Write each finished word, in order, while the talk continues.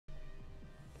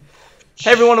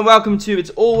Hey everyone, and welcome to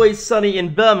It's Always Sunny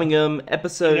in Birmingham,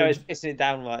 episode... You know, it's pissing it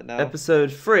down right now.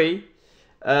 Episode 3.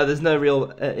 There's no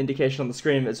real indication on the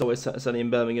screen that It's Always Sunny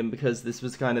in Birmingham because this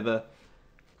was kind of a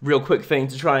real quick thing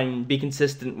to try and be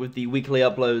consistent with the weekly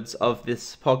uploads of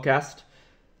this podcast.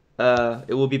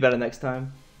 It will be better next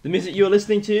time. The music you're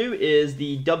listening to is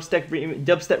the dubstep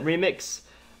remix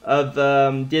of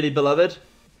Dearly Beloved.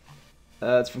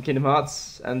 It's from Kingdom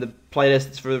Hearts, and the playlist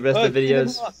is for the rest of the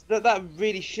videos. That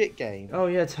really shit game. Oh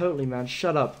yeah, totally, man.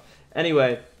 Shut up.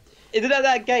 Anyway. Isn't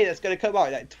that game that's going to come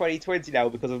out like 2020 now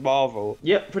because of Marvel?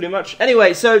 Yep, pretty much.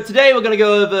 Anyway, so today we're going to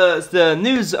go over the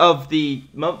news of the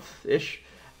month-ish,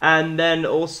 and then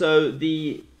also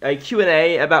the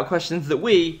Q&A about questions that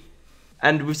we've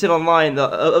seen online that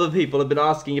other people have been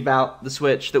asking about the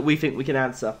Switch that we think we can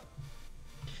answer.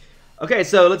 Okay,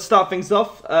 so let's start things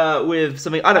off with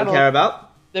something I don't care about.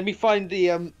 Let me find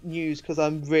the news because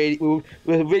we're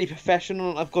really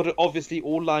professional. I've got it obviously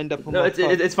all lined up. On no,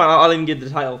 it's fine. I'll even give the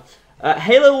title.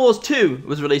 Halo Wars 2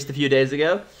 was released a few days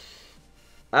ago.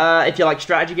 If you like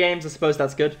strategy games, I suppose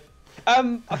that's good.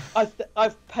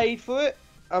 I've paid for it.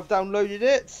 I've downloaded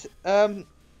it.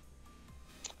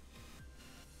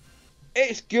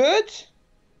 It's good.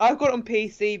 I've got it on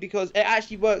PC because it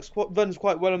actually runs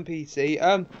quite well on PC.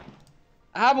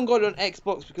 I haven't got it on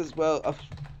Xbox because, well, I've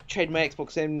traded my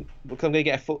Xbox in because I'm gonna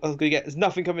get. There's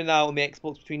nothing coming out on the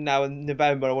Xbox between now and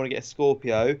November. I want to get a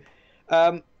Scorpio.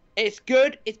 It's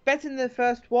good. It's better than the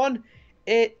first one.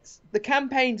 The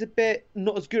campaign's a bit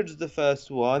not as good as the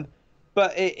first one,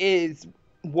 but it is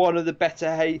one of the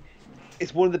better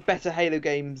It's one of the better Halo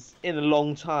games in a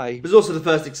long time. It was also the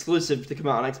first exclusive to come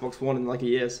out on Xbox One in like a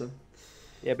year, so.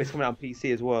 Yeah, but it's coming out on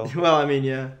PC as well. Well, I mean,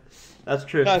 yeah, that's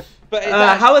true. No, but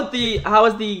how has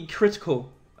the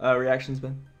critical reactions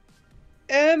been?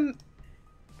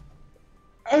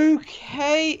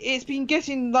 Okay, it's been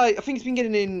getting I think it's been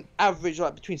getting in average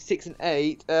between 6 and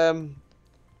 8.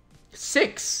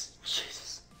 6.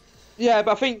 Jesus. Yeah,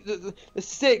 but I think the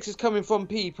 6 is coming from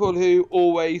people who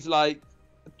always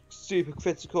super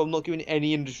critical. I'm not giving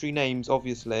any industry names,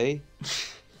 obviously.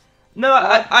 No,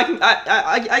 I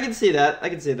can see that. I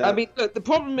can see that. I mean, look, the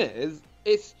problem is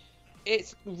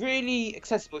it's really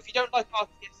accessible. If you don't like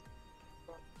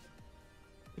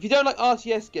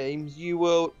RTS games, you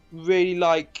will really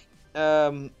like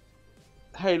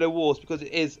Halo Wars because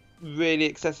it is really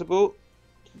accessible.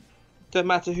 Don't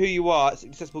matter who you are, it's an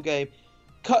accessible game.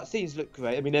 Cutscenes look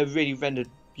great. I mean, they're really rendered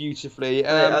beautifully.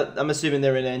 I'm assuming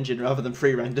they're in engine rather than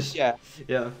pre-rendered. Yeah.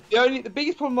 Yeah. The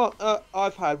biggest problem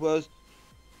I've had was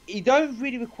you don't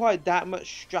really require that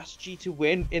much strategy to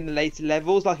win in the later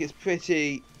levels. It's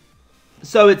pretty.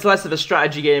 So it's less of a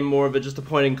strategy game, more of just a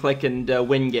point and click and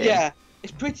win game. Yeah,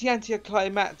 it's pretty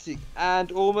anticlimactic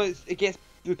and almost it gets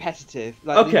repetitive.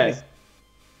 Okay.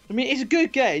 I mean, it's a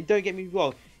good game. Don't get me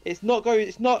wrong. It's not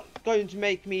going to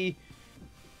make me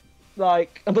I'm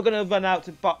not going to run out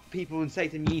to people and say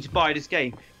to them, you need to buy this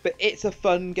game. But it's a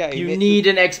fun game. You need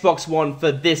an Xbox One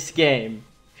for this game.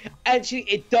 Actually,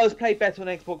 it does play better on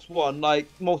Xbox One,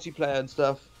 multiplayer and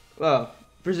stuff. Well,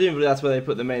 presumably that's where they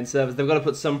put the main servers. They've got to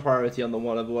put some priority on the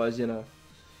one, otherwise, it's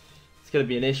going to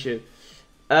be an issue.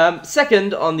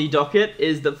 Second on the docket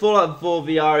is that Fallout 4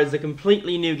 VR is a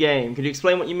completely new game. Could you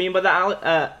explain what you mean by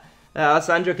that,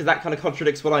 Alessandro? Because that kind of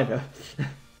contradicts what I know.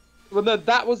 Well, no,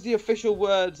 that was the official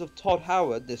words of Todd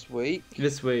Howard this week.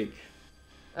 Which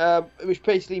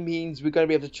basically means we're going to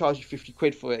be able to charge you 50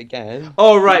 quid for it again.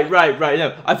 Oh, right.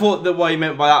 No, I thought that what you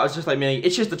meant by that was just meaning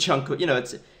it's just a chunk of,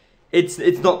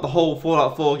 it's not the whole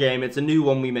Fallout 4 game. It's a new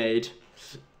one we made.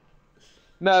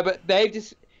 No, but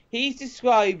he's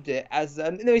described it as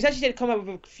no. He's actually come up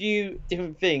with a few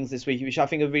different things this week, which I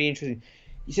think are really interesting.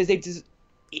 He says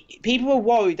people were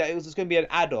worried that it was just going to be an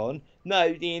add-on.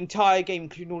 No, the entire game,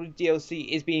 including all the DLC,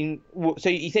 is being. So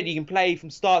he said you can play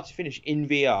from start to finish in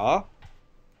VR.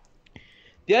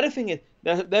 The other thing is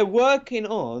they're working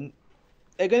on.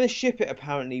 They're going to ship it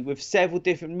apparently with several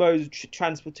different modes of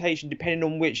transportation, depending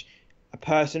on which a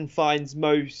person finds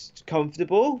most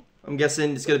comfortable. I'm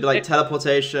guessing it's going to be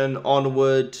teleportation,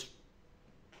 onward.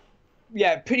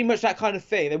 Yeah, pretty much that kind of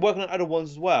thing. They're working on other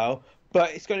ones as well, but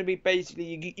it's going to be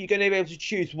basically you're going to be able to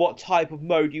choose what type of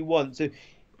mode you want. So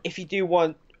if you do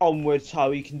want onward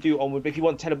tile, you can do onward, but if you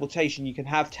want teleportation, you can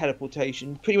have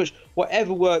teleportation. Pretty much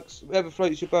whatever works, whatever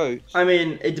floats your boat. I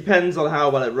mean, it depends on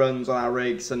how well it runs on our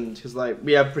rigs, and because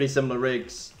we have pretty similar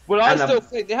rigs. Well, I still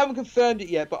think they haven't confirmed it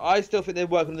yet, but I still think they're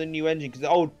working on the new engine because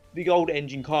the old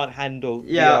engine can't handle.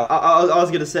 Yeah, I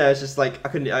was gonna say it's just I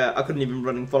couldn't even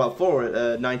run in Fallout 4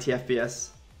 at 90 FPS.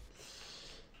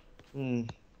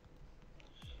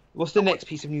 What's the next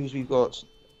piece of news we've got?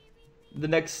 the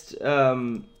next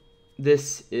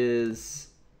this is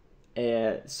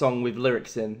a song with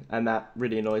lyrics in, and that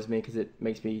really annoys me because it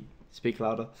makes me speak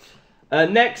louder.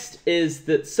 Next is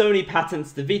that Sony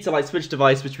patents the Vita Light Switch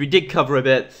device, which we did cover a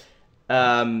bit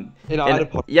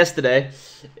yesterday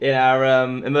in our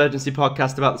emergency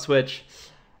podcast about the Switch.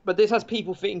 But this has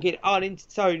people thinking, are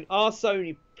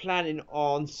Sony planning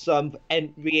on some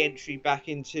re-entry back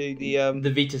into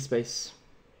the Vita space?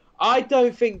 I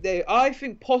don't think they. I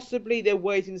think possibly they're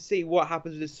waiting to see what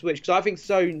happens with the Switch, because I think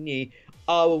Sony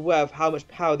are aware of how much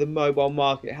power the mobile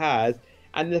market has,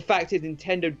 and the fact is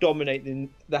Nintendo dominating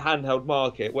the handheld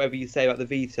market. Whatever you say about the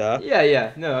Vita.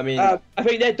 Yeah. No, I mean, I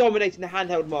think they're dominating the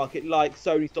handheld market, like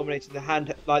Sony's dominating the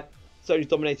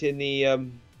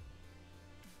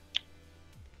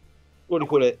what do you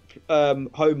call it?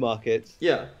 Home market.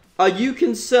 Yeah. Are you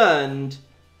concerned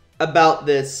about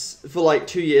this for like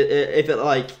 2 years? If it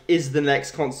like is the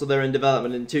next console they're in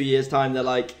development in 2 years' time, they're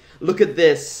like, look at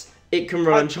this, it can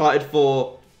run Uncharted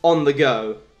 4 on the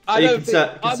go. Are you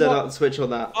concerned about the Switch on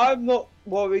that? I'm not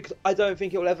worried because I don't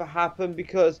think it will ever happen,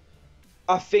 because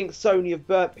I think Sony have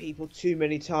burnt people too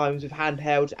many times with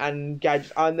handhelds and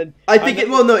gadgets. And then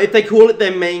if they call it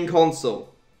their main console.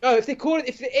 No, if they call it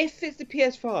if it's the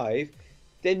PS5.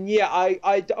 Then yeah,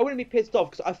 I wouldn't be pissed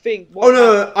off, because I think.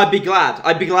 No, I'd be glad.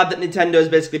 I'd be glad that Nintendo's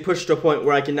basically pushed to a point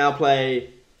where I can now play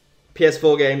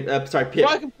PS4 game. If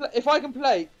I can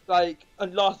play like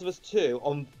Last of Us 2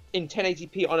 in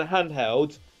 1080p on a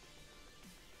handheld,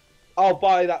 I'll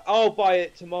buy that. I'll buy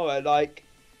it tomorrow. Like.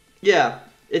 Yeah,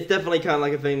 it's definitely kind of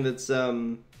like a thing that's.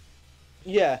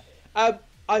 Yeah, I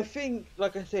think,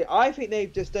 like I say, I think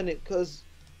they've just done it because.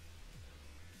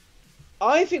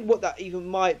 I think what that even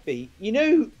might be,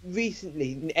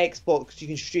 recently in Xbox, you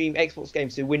can stream Xbox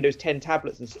games to Windows 10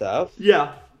 tablets and stuff.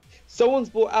 Yeah. Someone's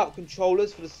brought out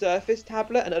controllers for the Surface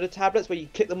tablet and other tablets where you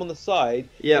click them on the side.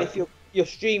 Yeah. And if you're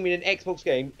streaming an Xbox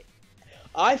game,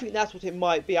 I think that's what it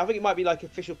might be. I think it might be like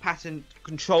official patent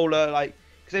controller, like,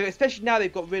 because especially now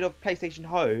they've got rid of PlayStation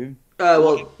Home.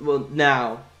 Well,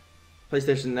 now.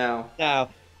 PlayStation Now.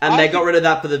 And they got rid of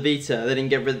that for the Vita. They didn't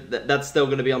get rid of that. That's still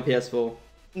going to be on PS4.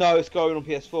 No, it's going on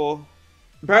PS4.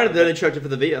 Apparently they only checked it for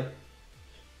the Vita.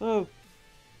 Oh.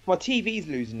 My TV's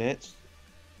losing it.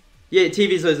 Yeah,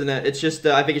 TV's losing it. It's just,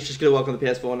 I think it's just going to work on the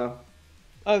PS4 now.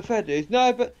 Oh, fair dues.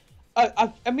 No, but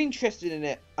I'm interested in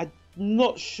it. I'm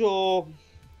not sure.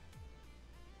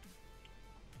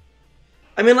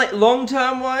 I mean, like,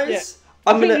 long-term wise,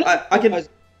 I think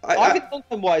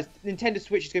long-term wise, Nintendo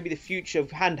Switch is going to be the future of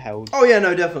handhelds. Oh yeah,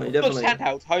 no, definitely. Not just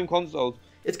handhelds, home consoles.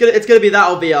 It's gonna be that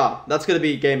or VR. That's gonna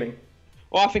be gaming.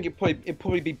 Well, I think it'd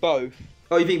probably be both.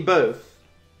 Oh, you think both?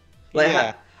 Like,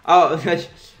 yeah.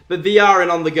 But VR and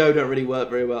on the go don't really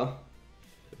work very well.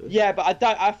 Yeah, but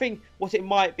I think what it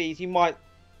might be is you might.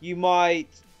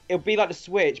 It'll be like the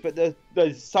Switch, but the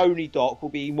Sony dock will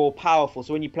be more powerful.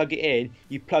 So when you plug it in,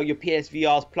 you plug your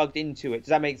PSVR's plugged into it. Does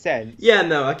that make sense? Yeah,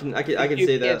 no, I can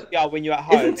see that. PSVR when you're at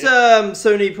home. Isn't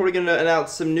Sony probably gonna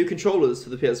announce some new controllers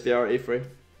for the PSVR at E3?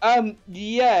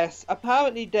 Yes.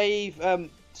 Apparently they've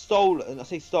stolen. I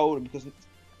say stolen because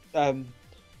the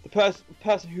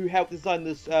person who helped design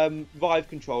this Vive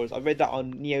controllers. I read that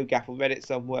on NeoGAF. I read it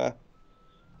somewhere.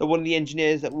 That one of the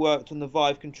engineers that worked on the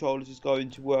Vive controllers is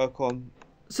going to work on.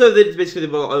 So that's basically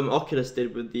what Oculus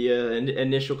did with the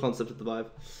initial concept of the Vive.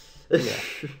 Yeah.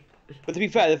 But to be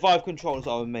fair, the Vive controllers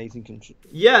are amazing.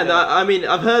 Yeah, no, I mean,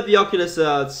 I've heard the Oculus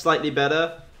are slightly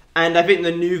better, and I think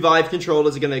the new Vive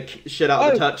controllers are gonna shit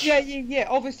out the touch. Yeah.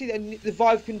 Obviously, the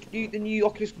Vive, the new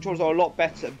Oculus controllers are a lot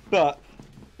better, but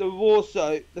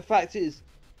the fact is,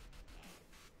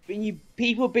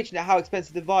 people are bitching at how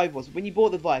expensive the Vive was. When you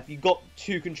bought the Vive, you got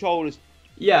two controllers.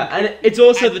 Yeah, and it's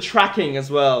also the tracking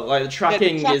as well. Like, the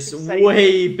tracking is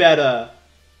way better.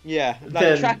 Yeah, like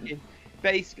the tracking.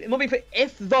 Basically,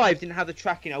 if Vive didn't have the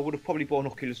tracking, I would have probably bought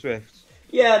an Oculus Rift.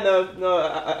 Yeah, no,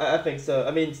 I think so.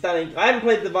 I mean, I haven't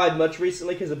played the Vive much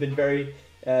recently because I've been very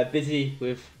busy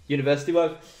with university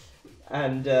work,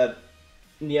 and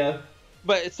yeah.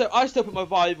 But so I still put my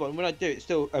Vive on. When I do, it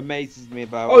still amazes me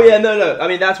about. Oh yeah, no. I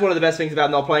mean, that's one of the best things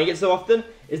about not playing it so often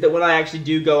is that when I actually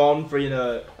do go on for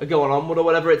a going onward or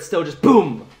whatever, it's still just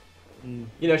boom.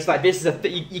 It's like this is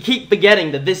you keep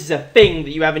forgetting that this is a thing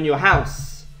that you have in your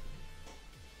house,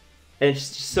 and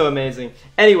it's just so amazing.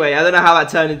 Anyway, I don't know how that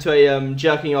turned into a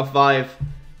jerking off Vive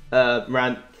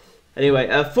rant. Anyway,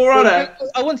 For Honor.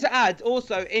 I want to add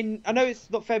also I know it's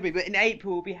not February, but in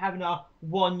April we'll be having our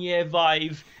 1 year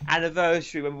Vive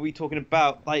anniversary when we'll be talking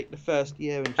about like the first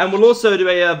year. And we'll also do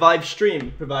a Vive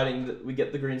stream, providing that we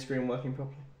get the green screen working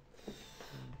properly,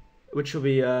 which will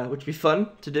be fun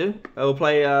to do. We'll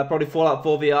play probably Fallout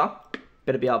 4 VR.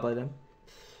 Better be out by then.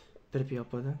 Better be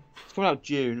out by then. It's coming out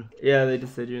June. Yeah, they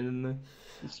just said June, didn't they?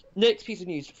 Next piece of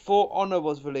news: For Honor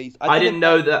was released. I didn't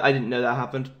know that. I didn't know that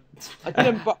happened. I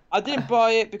didn't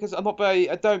buy it because I'm not very.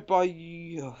 I don't buy.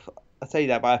 I say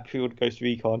that, but I pre-ordered Ghost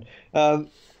Recon.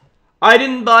 I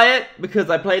didn't buy it because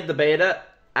I played the beta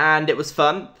and it was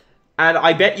fun, and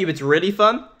I bet you it's really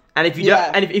fun. And if you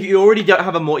don't, and if you already don't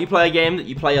have a multiplayer game that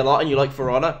you play a lot and you like For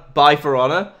Honor, buy For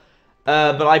Honor.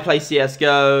 But I play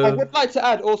CS:GO. I would like to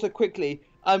add also quickly.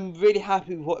 I'm really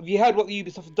happy with what. Have you heard what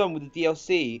Ubisoft have done with the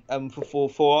DLC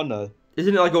for Honor?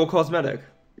 Isn't it like all cosmetic?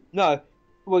 No,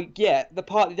 well, yeah, the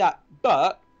part of that,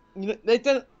 but you know, they've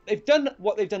done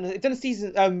what they've done. They've done a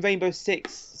season Rainbow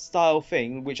Six style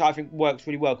thing, which I think works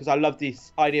really well because I love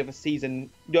this idea of a season.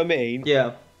 You know what I mean?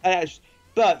 Yeah.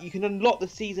 But you can unlock the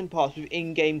season pass with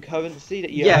in-game currency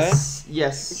that you earn.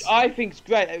 Yes. Which I think is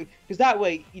great because that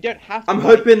way you don't have to. I'm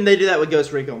hoping they do that with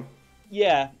Ghost Recon.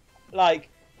 Yeah, like.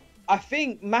 I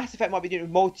think Mass Effect might be doing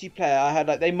multiplayer. I heard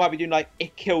like they might be doing like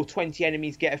kill 20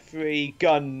 enemies, get a free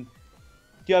gun. Do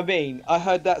you know what I mean? I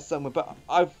heard that somewhere, but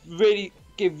I really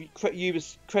give credit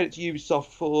to Ubisoft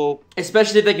for.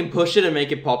 Especially if they can push it and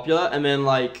make it popular, and then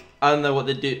like I don't know what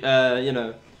they do. You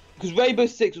know. Because Rainbow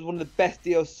Six was one of the best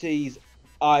DLCs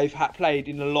I've played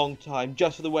in a long time,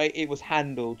 just for the way it was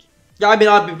handled. Yeah, I mean,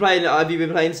 I've been playing. Have you been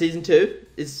playing season 2?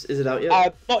 Is it out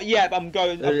yet? Not yet. But I'm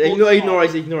going. Ignore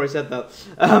I said that.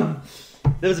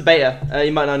 There was a beta.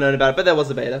 You might not have known about it, but there was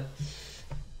a beta.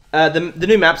 The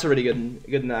new maps are really good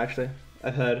in that, actually.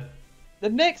 I've heard. The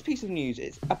next piece of news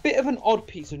is a bit of an odd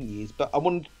piece of news, but I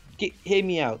want to hear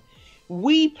me out.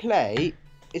 We Play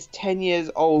is 10 years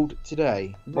old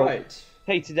today. Right.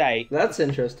 Today. That's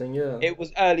interesting, yeah. It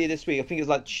was earlier this week. I think it was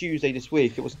like Tuesday this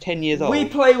week. It was 10 years old. Wii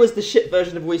Play was the shit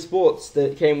version of Wii Sports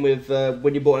that came with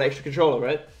when you bought an extra controller,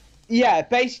 right? Yeah,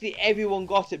 basically everyone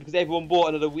got it because everyone bought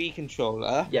another Wii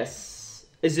controller. Yes.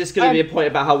 Is this going to be a point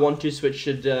about how 1-2 Switch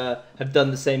should have done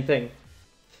the same thing?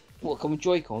 What, come with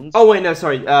Joy-Cons? Oh, wait, no,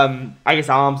 sorry. I guess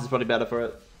ARMS is probably better for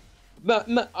it. But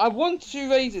I want to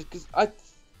raise this because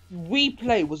Wii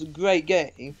Play was a great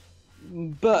game,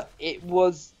 but it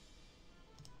was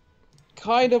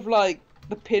kind of like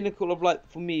the pinnacle of like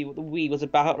for me what the Wii was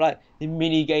about, like the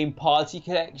mini game party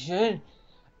collection.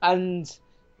 And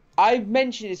I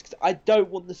mention this because I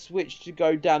don't want the Switch to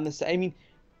go down the same. I mean,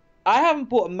 I haven't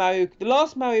bought a Mario. The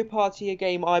last Mario Party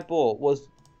game I bought was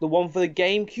the one for the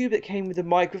GameCube that came with a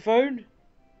microphone. Do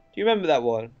you remember that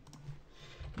one?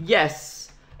 Yes.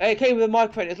 It came with a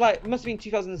microphone. It's like it must have been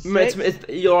 2006.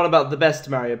 You're on about the best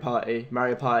Mario Party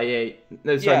 8.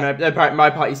 No, sorry, Yeah.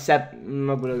 Mario Party 7.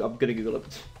 I'm gonna Google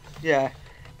it. Yeah,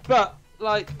 but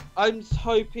like I'm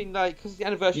hoping like because the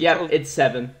anniversary. Yeah, it's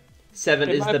 7. 7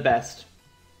 is the best.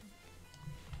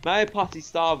 Mario Party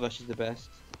Star Rush is the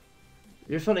best.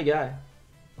 You're a funny guy.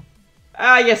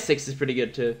 I guess 6 is pretty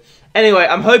good too. Anyway,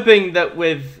 I'm hoping that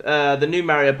with the new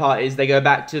Mario Parties, they go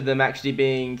back to them actually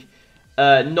being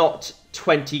not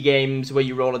 20 games where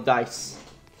you roll a dice.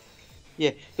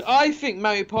 Yeah, I think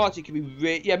Mario Party could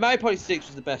be yeah, Mario Party 6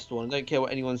 was the best one. I don't care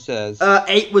what anyone says.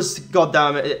 8 was,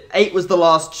 goddamn it, 8 was the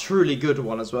last truly good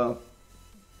one as well.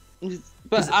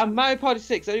 But Mario Party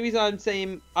 6, the only reason I'm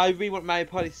saying I really want Mario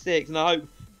Party 6, and I hope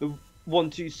the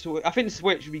 1-2 Switch, I think the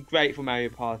Switch would be great for Mario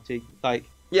Party. Like,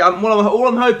 yeah, all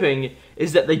I'm hoping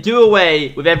is that they do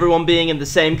away with everyone being in the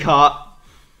same cart.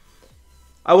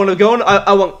 I want to go on.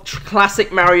 I want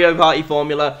classic Mario Party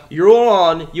formula. You're all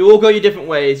on. You all go your different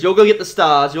ways. You all go get the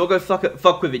stars. You all go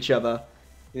fuck with each other.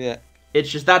 Yeah. It's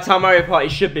just that's how Mario Party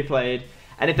should be played.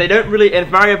 And if they don't really, and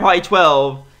if Mario Party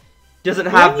 12 doesn't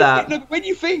have that, when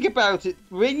you think about it,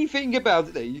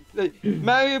 though,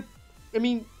 Mario, I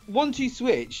mean, 1-2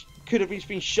 Switch could have just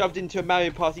been shoved into a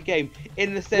Mario Party game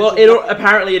in the sense. Well,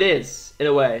 apparently it is in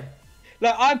a way.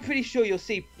 Like, I'm pretty sure you'll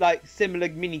see like similar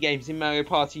mini games in Mario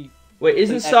Party. Wait,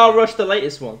 isn't Star Rush the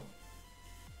latest one?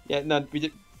 Yeah, no,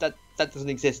 that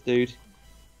doesn't exist, dude.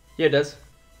 Yeah, it does.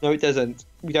 No, it doesn't.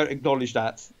 We don't acknowledge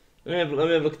that. Let me have a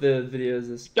look at the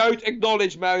videos. Don't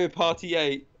acknowledge Mario Party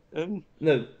 8.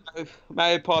 No.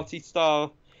 Mario Party Star.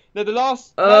 No, the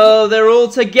last. Oh, they're all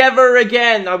together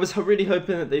again. I was really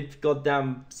hoping that they'd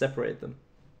goddamn separated them.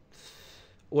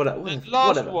 Whatever. The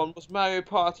last one was Mario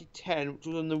Party 10, which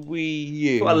was on the Wii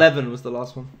U. Well, 11 was the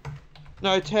last one.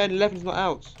 No, 10, 11's not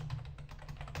out.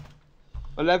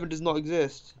 11 does not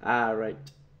exist. Ah, right.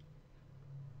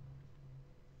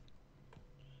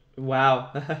 Wow.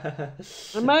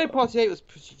 The Mario Party 8 was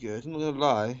pretty good, I'm not gonna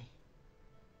lie.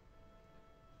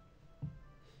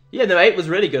 Yeah, no, 8 was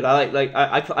really good. I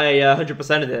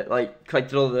 100%ed it. Like,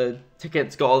 collected all the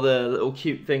tickets, got all the little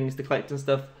cute things to collect and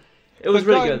stuff. It was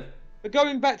really good. But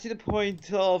going back to the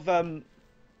point of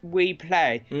Wii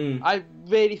Play, Mm. I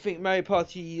really think Mario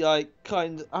Party I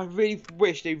really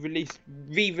wish they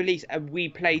re-release a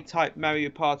Wii Play type Mario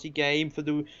Party game for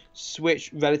the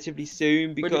Switch relatively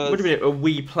soon, because What do you mean, a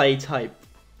Wii Play type?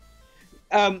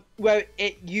 where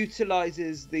it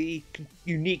utilizes the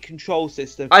unique control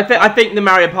system. I think the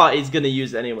Mario Party is gonna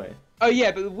use it anyway. Oh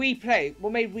yeah, but the Wii Play,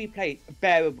 what made Wii Play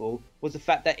bearable was the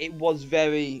fact that it was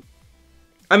very.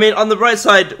 I mean, on the right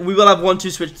side, we will have 1-2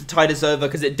 switch to tide us over,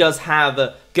 because it does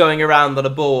have going around on a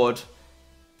board,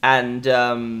 and I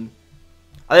don't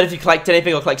know if you collect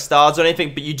anything or collect stars or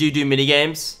anything, but you do mini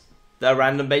games that are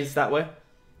random based that way.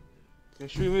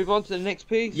 Should we move on to the next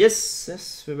piece?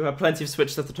 Yes, we have plenty of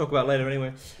Switch stuff to talk about later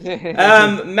anyway.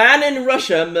 Man in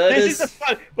Russia murders... This is the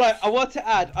fun. Right, I want to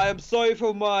add, I am sorry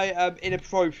for my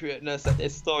inappropriateness at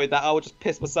this story, that I will just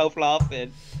piss myself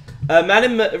laughing.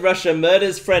 Man in Russia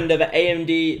murders friend over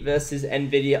AMD versus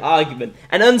Nvidia argument.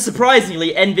 And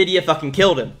unsurprisingly, Nvidia fucking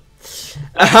killed him.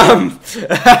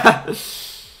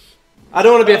 I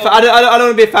don't want to be I don't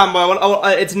want to be a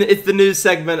fanboy. It's the news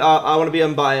segment. I want to be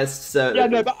unbiased. So yeah,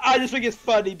 no, but I just think it's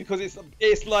funny because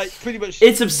it's like pretty much.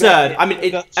 It's absurd. I mean,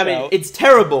 it's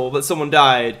terrible that someone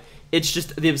died. It's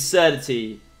just the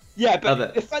absurdity. Yeah, but of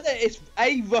it. the fact that it's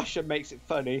A, Russia makes it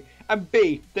funny, and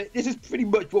B, that this is pretty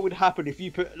much what would happen if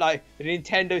you put like the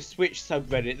Nintendo Switch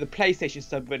subreddit, the PlayStation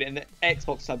subreddit, and the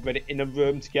Xbox subreddit in a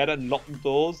room together and lock the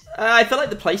doors. I feel like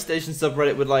the PlayStation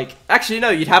subreddit would actually no,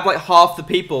 you'd have like half the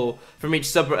people from each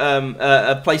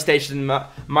PlayStation and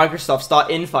Microsoft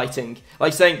start infighting,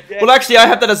 like saying, yeah. Well, actually, I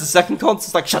have that as a second console.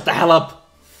 It's like, shut the hell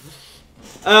up.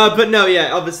 But no,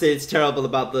 yeah, obviously it's terrible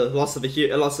about the loss of a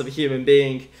human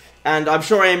being. And I'm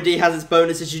sure AMD has its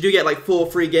bonuses. You do get like 4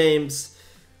 free games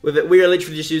with it. We are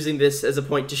literally just using this as a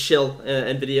point to shill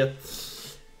Nvidia.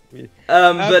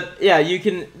 But yeah, you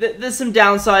can. There's some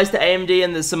downsides to AMD,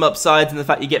 and there's some upsides in the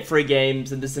fact you get free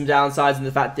games, and there's some downsides in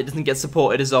the fact that it doesn't get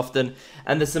supported as often,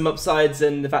 and there's some upsides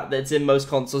in the fact that it's in most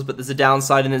consoles, but there's a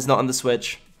downside and it's not on the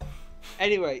Switch.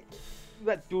 Anyway,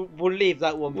 we'll leave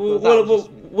that one. We'll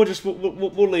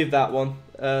leave that one.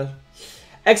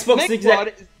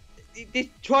 Xbox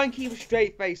try and keep a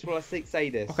straight face while I say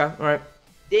this. Okay, alright.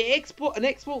 An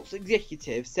Xbox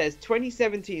executive says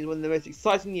 2017 is one of the most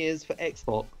exciting years for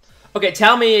Xbox. Okay,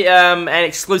 tell me an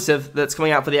exclusive that's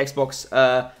coming out for the Xbox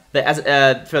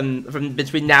from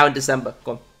between now and December.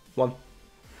 Go on, one.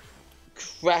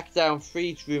 Crackdown 3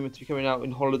 is rumored to be coming out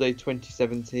in holiday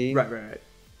 2017. Right.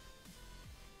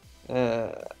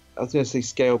 I was going to say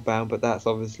Scalebound, but that's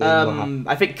obviously not happening.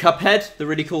 I think Cuphead, the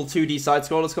really cool 2D side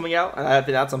scroller, is coming out, and I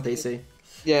think that's on PC.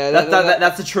 Yeah,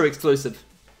 that's a true exclusive.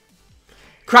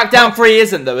 Crackdown 3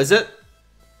 isn't though, is it?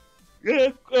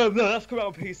 Yeah, no, that's coming out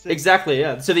on PC. Exactly,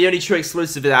 yeah. So the only true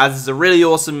exclusive it has is a really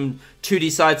awesome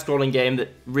 2D side scrolling game that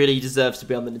really deserves to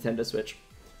be on the Nintendo Switch,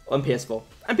 on PS4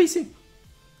 and PC.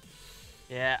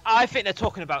 Yeah, I think they're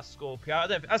talking about Scorpio.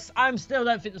 I still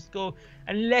don't think the Scorpio,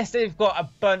 unless they've got a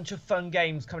bunch of fun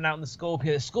games coming out on the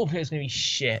Scorpio is going to be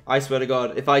shit. I swear to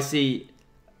God, if I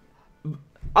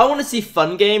want to see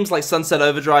fun games like Sunset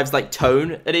Overdrive's like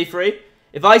tone at E3.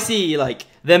 If I see like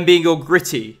them being all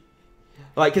gritty,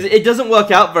 like because it doesn't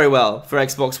work out very well for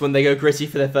Xbox when they go gritty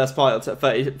for their first party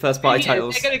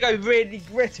titles. They're going to go really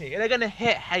gritty, and they're going to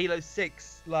hit Halo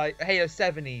 6, like Halo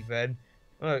 7 even.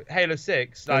 Halo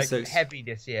 6, like Halo 6. Heavy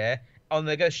this year. And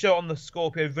they're going to show it on the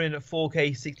Scorpio running at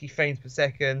 4K 60 frames per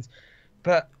second.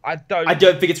 But I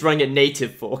don't think it's running at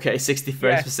native 4K 60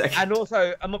 frames per second. And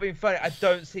also, I'm not being funny, I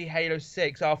don't see Halo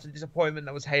 6 after the disappointment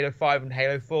that was Halo 5 and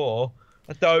Halo 4.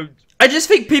 I just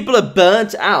think people are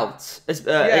burnt out,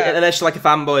 unless you're like a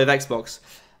fanboy of Xbox.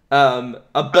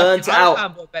 Are burnt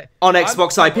out on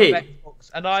Xbox IP.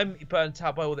 And I'm burnt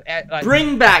out by all the...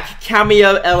 Bring back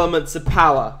cameo elements of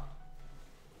power.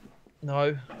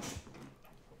 No.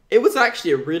 It was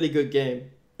actually a really good game.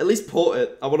 At least port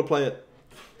it. I want to play it.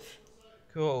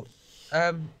 Cool.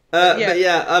 I mean,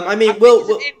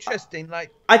 it's interesting.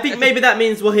 Like, I think maybe that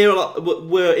means we'll hear a lot.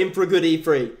 We're in for a good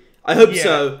E3. I hope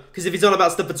so, because if he's on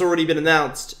about stuff that's already been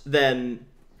announced, then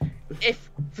if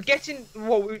forgetting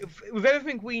with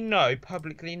everything we know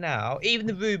publicly now, even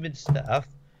the rumored stuff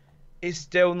is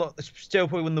still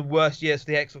probably one of the worst years for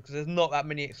the Xbox because there's not that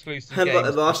many exclusive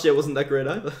games. Last year wasn't that great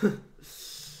either.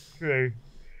 True.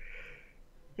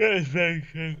 That is very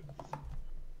true.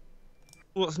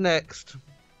 What's next?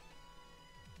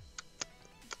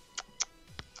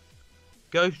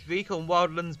 Ghost Recon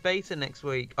Wildlands beta next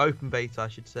week. Open beta, I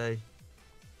should say.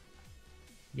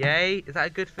 Yay! Is that a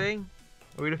good thing?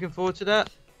 Are we looking forward to that?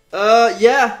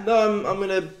 Yeah. No, I'm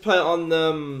gonna play it on.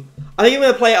 I think I'm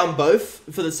gonna play it on both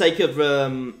for the sake of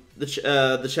the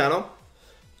the channel.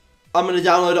 I'm gonna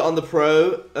download it on the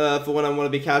Pro for when I want to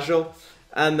be casual,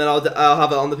 and then I'll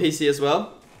have it on the PC as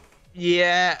well.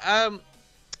 Yeah,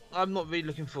 I'm not really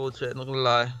looking forward to it. I'm not gonna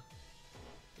lie.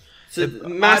 So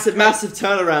massive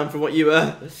turnaround from what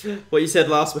you said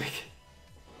last week.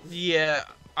 Yeah,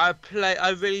 I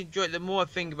really enjoy it. The more I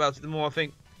think about it, the more I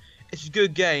think it's a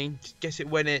good game. Just get it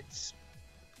when it's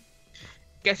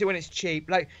cheap.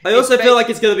 Like, I also feel like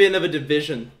it's gonna be another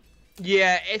Division.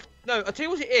 Yeah, I'll tell you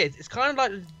what it is. It's kind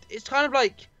of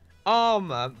like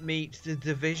Armour meets the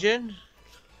Division.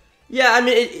 Yeah, I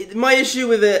mean, my issue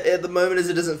with it at the moment is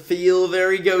it doesn't feel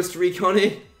very Ghost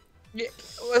Recon-y. Yeah,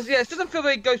 it doesn't feel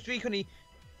very Ghost Recon-y,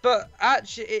 but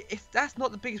actually, that's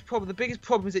not the biggest problem. The biggest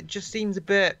problem is it just seems a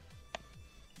bit.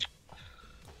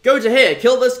 Go to here,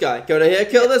 kill this guy. Go to here,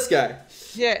 kill this guy.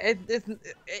 Yeah,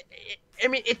 I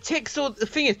mean, it ticks all. The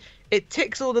thing is, it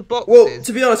ticks all the boxes. Well,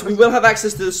 to be honest, we will have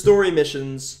access to the story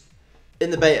missions in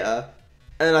the beta,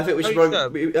 and I think we should probably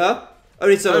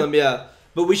only some of them, yeah.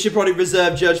 But we should probably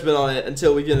reserve judgment on it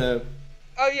until we, Oh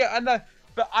yeah, I know,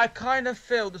 but I kind of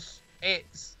feel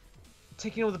it's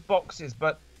ticking all the boxes,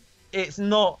 but it's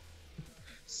not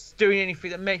doing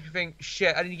anything that makes me think,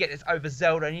 shit, I need to get this over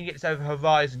Zelda, I need to get this over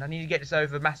Horizon, I need to get this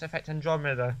over Mass Effect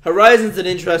Andromeda. Horizon's an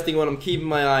interesting one. I'm keeping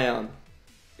my eye on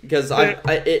because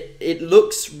it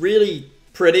looks really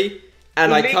pretty,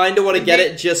 and I kind of want to get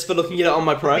it just for looking at it on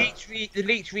my Pro. The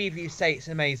leaked reviews say it's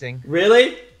amazing.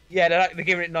 Really? Yeah, they're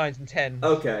giving it 9s and 10s.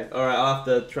 Okay, alright, I'll have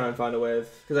to try and find a way of...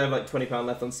 Because I have like £20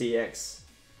 left on CEX.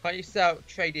 Can't you start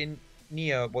trading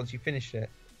Neo once you finish it?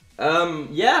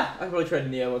 Yeah, I can probably trade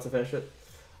in Neo once I finish it.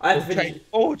 I have to finish...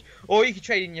 Or you could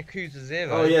trade in Yakuza 0.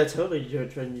 Oh yeah, totally, you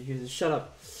could trade in Yakuza. Shut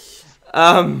up.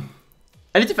 I'm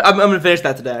gonna finish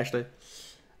that today, actually.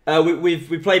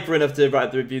 We played for enough to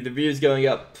write the review. The review's going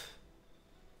up.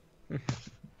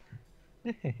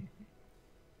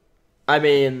 I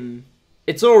mean...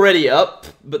 It's already up,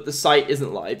 but the site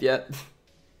isn't live yet.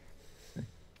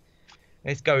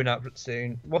 It's going up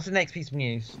soon. What's the next piece of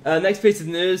news? Next piece of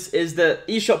news is that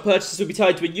eShop purchases will be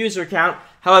tied to a user account.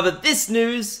 However, this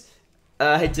news,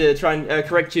 I hate to try and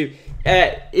correct you,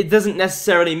 it doesn't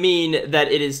necessarily mean that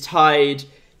it is tied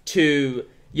to,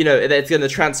 that it's going to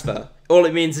transfer. All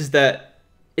it means is that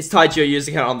it's tied to your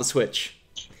user account on the Switch.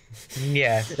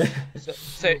 Yeah.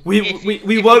 So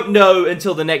we won't know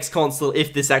until the next console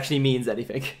if this actually means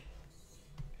anything.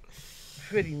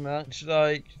 Pretty much,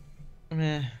 like,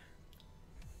 meh.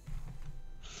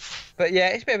 But yeah,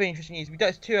 it's a bit of interesting news.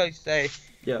 It's too early to say.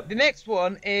 Yeah. The next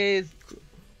one is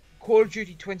Call of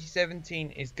Duty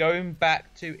 2017 is going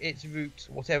back to its roots,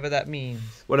 whatever that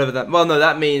means. Well, no,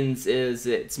 that means is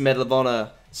it's Medal of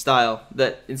Honor style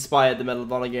that inspired the Medal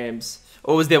of Honor games.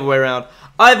 Or was the other way around.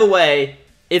 Either way,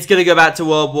 it's going to go back to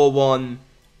World War One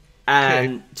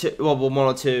and World War 1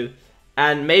 or 2.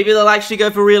 And maybe they'll actually go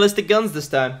for realistic guns this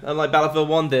time, unlike Battlefield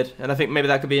 1 did. And I think maybe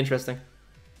that could be interesting.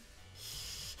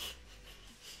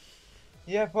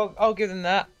 Yeah, well, I'll give them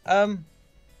that.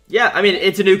 Yeah, I mean,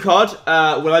 it's a new COD.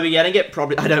 Will I be getting it?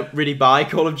 Probably. I don't really buy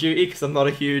Call of Duty because I'm not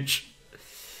a huge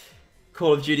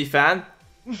Call of Duty fan.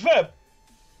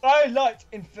 I liked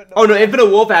Infinite Oh no, Infinite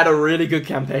Warfare had a really good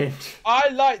campaign. I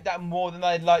liked that more than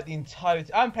I liked the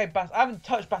entirety. I haven't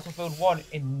touched Battlefield 1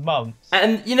 in months.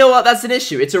 And you know what? That's an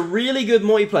issue. It's a really good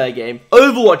multiplayer game.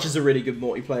 Overwatch is a really good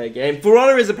multiplayer game. For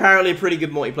Honor is apparently a pretty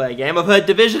good multiplayer game. I've heard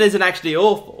Division isn't actually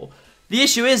awful. The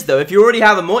issue is, though, if you already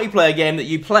have a multiplayer game that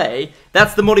you play,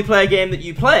 that's the multiplayer game that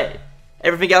you play.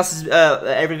 Everything else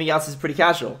is pretty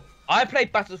casual. I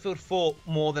played Battlefield 4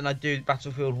 more than I do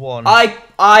Battlefield 1. I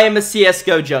am a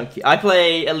CS:GO junkie. I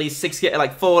play at least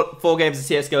four games of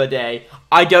CS:GO a day.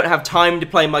 I don't have time to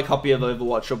play my copy of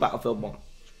Overwatch or Battlefield 1.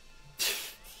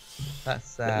 That's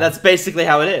sad. That's basically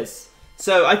how it is.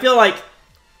 So I feel like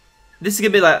this is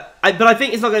gonna be like, but I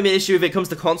think it's not gonna be an issue if it comes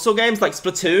to console games like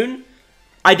Splatoon.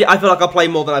 I feel like I'll play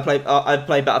more than I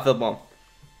play Battlefield 1.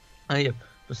 Oh yeah,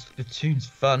 but Splatoon's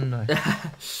fun though.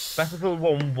 Battlefield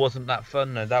 1 wasn't that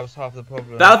fun though. That was half the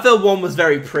problem. Battlefield 1 was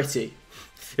very pretty.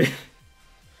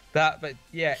 But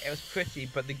yeah, it was pretty,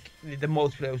 but the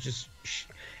multiplayer was just.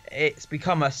 It's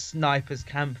become a sniper's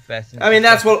camp fest. I mean,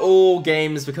 that's what all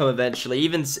games become eventually.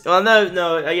 Even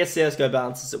no, I guess CS:GO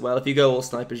balances it well. If you go all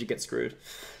snipers, you get screwed.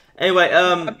 Anyway,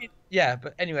 I mean, yeah,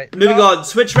 but anyway. Moving on.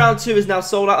 Switch Round 2 is now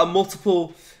sold out on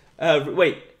multiple.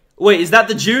 Wait, is that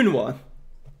the June one?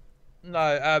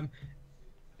 No,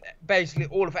 basically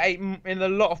in a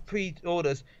lot of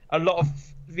pre-orders, a lot of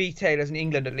retailers in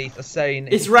England at least are saying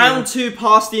it's round 2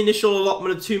 past the initial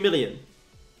allotment of 2 million.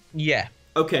 Yeah.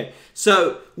 Okay,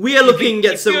 so we are looking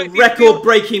at some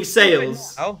record-breaking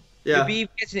sales. Oh, yeah.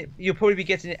 You'll probably be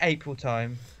getting it April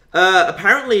time.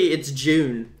 Apparently it's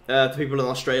June for people in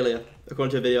Australia,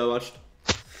 according to a video I watched.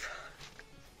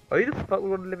 Oh, who the fuck would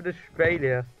want to live in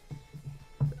Australia?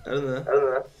 I don't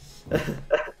know.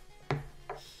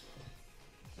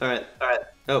 Alright.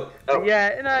 Oh.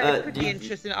 Yeah, it's pretty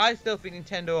interesting. I still think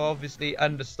Nintendo are obviously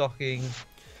understocking.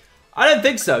 I don't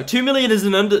think so. 2 million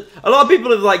isn't under. A lot of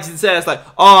people have like said it's like,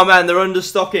 oh man, they're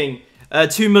understocking.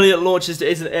 2 million launches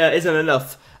isn't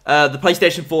enough. The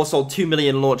PlayStation 4 sold 2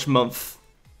 million launch month.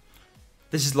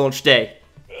 This is launch day.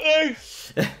 I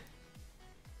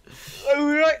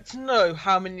would like to know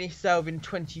how many they sell in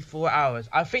 24 hours.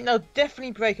 I think they'll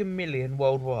definitely break 1 million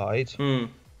worldwide. But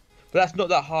that's not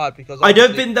that hard because I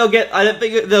don't think they'll get.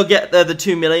 The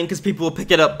 2 million because people will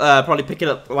pick it up. Probably pick it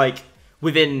up like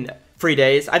within 3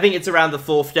 days. I think it's around the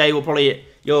 4th day.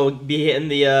 You'll be hitting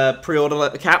the pre-order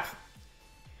cap.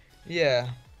 Yeah.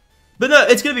 But no,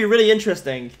 it's gonna be really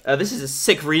interesting. This is a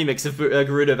sick remix of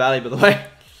Gerudo Valley, by the way.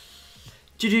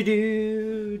 I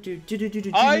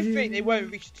think they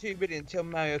won't reach 2 million until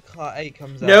Mario Kart 8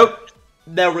 comes out. Nope,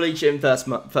 they'll release it in first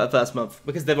month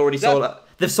because they've already sold out.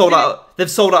 They've sold out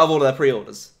of all their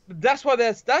pre-orders. That's why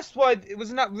it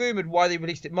wasn't that rumored why they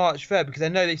released it March 3rd, because I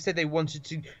know they said they wanted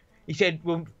to. He said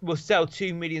we'll sell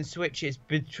 2 million Switches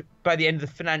by the end of the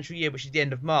financial year, which is the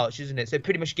end of March, isn't it? So it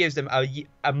pretty much gives them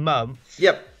a month.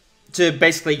 Yep. To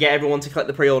basically get everyone to collect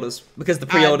the pre-orders, because the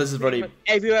pre-orders is already.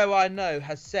 Everywhere I know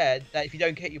has said that if you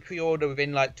don't get your pre-order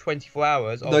within like 24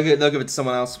 hours, they'll give it to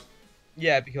someone else.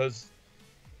 Yeah, because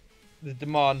the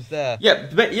demand's there. Yeah,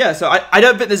 but yeah. So I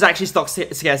don't think there's actually stock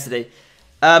scarcity.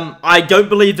 I don't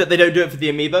believe that they don't do it for the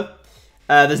Amiibo.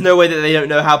 There's no way that they don't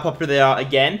know how popular they are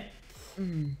again.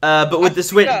 But with the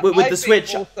Switch,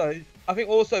 I think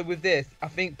also with this, I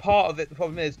think part of it, the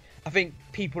problem is, I think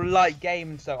people like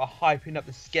games so are hyping up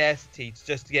the scarcity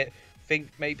just to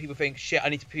make people think, shit, I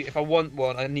need to if I want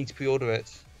one, I need to pre-order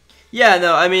it. Yeah,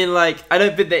 no, I mean, like, I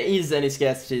don't think there is any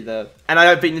scarcity though, and I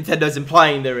don't think Nintendo's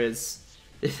implying there is.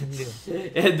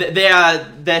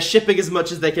 They're shipping as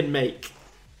much as they can make,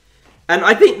 and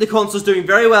I think the console's doing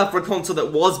very well for a console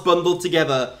that was bundled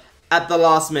together at the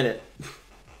last minute,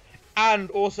 and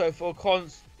also for a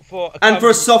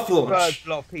soft launch. A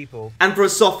lot of people. And for a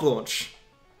soft launch.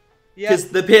 Because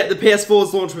the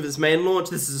PS4's launched with its main launch,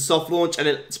 this is a soft launch, and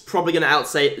it's probably going to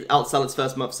outsell its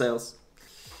first month sales.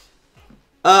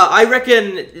 I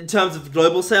reckon, in terms of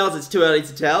global sales, it's too early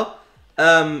to tell.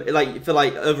 For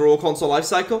overall console life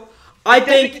cycle. I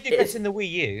think it's in the Wii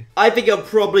U. I think it'll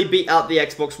probably beat out the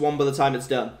Xbox One by the time it's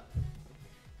done.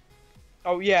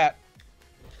 Oh yeah,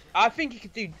 I think it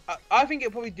could do. I think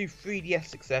it'll probably do 3DS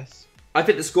success. I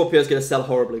think the Scorpio is going to sell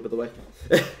horribly, by the way.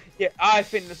 Yeah, I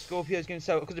think the Scorpio is going to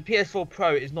sell because the PS4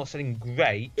 Pro is not selling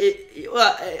great.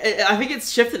 I think it's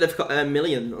shifted a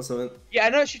million or something. Yeah, I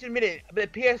know it's shifted a million,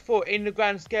 but the PS4, in the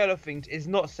grand scale of things, is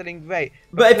not selling great.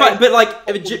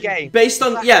 Based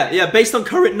on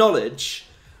current knowledge,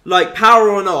 like power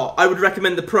or not, I would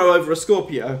recommend the Pro over a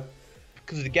Scorpio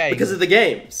because of the games. Because of the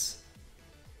games.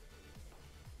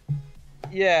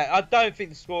 Yeah, I don't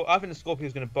think I think the Scorpio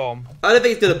is going to bomb. I don't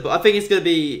think it's going to. I think it's going to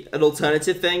be an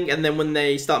alternative thing, and then when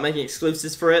they start making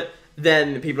exclusives for it,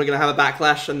 then people are going to have a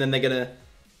backlash, and then they're going to.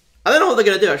 I don't know what they're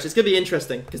going to do. Actually, it's going to be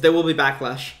interesting because there will be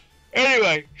backlash.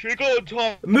 Anyway, should we go on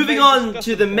time? Moving on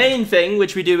to the main thing,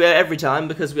 which we do every time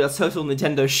because we are total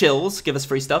Nintendo shills. Give us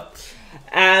free stuff,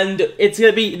 and it's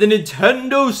going to be the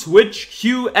Nintendo Switch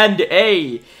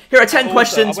Q&A. Here are 10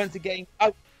 questions. I went to game.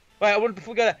 Before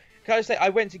we go there. Can I just say, I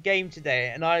went to Game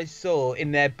today and I saw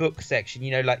in their book section,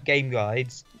 you know, like game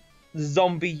guides, the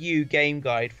Zombie U game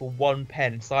guide for 1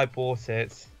 pence. So I bought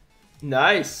it.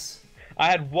 Nice. I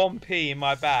had 1p in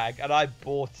my bag and I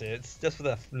bought it just for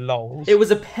the lols. It was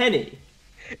a penny.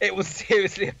 It was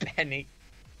seriously a penny.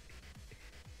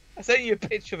 I sent you a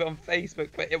picture of it on Facebook,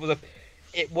 but it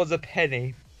was a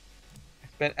penny. I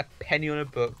spent a penny on a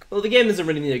book. Well, the game doesn't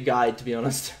really need a guide, to be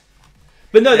honest.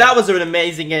 But no, that was an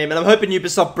amazing game, and I'm hoping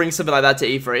Ubisoft brings something like that to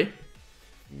E3.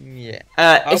 Yeah.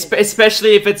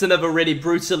 Especially if it's another really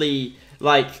brutally,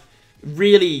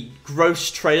 really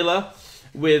gross trailer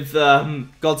with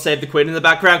God Save the Queen in the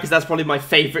background, because that's probably my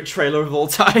favourite trailer of all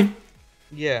time.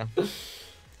 Yeah. It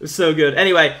was so good.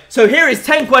 Anyway, so here is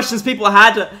 10 questions people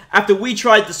had after we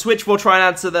tried the Switch. We'll try and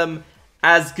answer them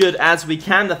as good as we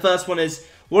can. The first one is,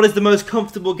 what is the most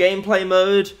comfortable gameplay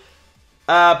mode?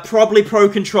 Probably Pro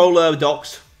Controller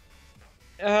docked.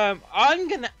 I'm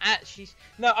gonna actually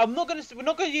I'm not gonna. We're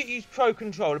not gonna use Pro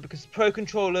Controller because Pro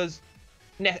Controller's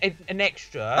an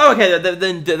extra. Oh, okay.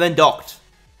 Then docked.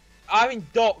 I mean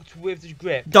docked with the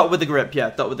grip. Docked with the grip.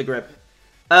 Yeah, docked with the grip.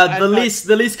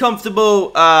 The least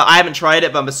comfortable. I haven't tried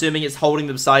it, but I'm assuming it's holding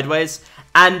them sideways,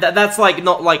 and that's like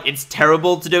not like it's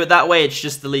terrible to do it that way. It's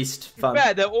just the least fun.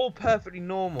 Yeah, they're all perfectly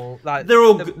normal. Like they're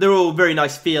all very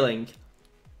nice feeling.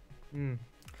 Mm.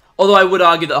 Although I would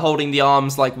argue that holding the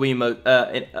arms like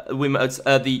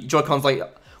Wiimotes, the Joy-Cons like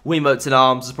Wiimotes and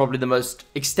arms is probably the most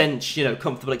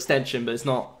comfortable extension, but it's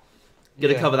not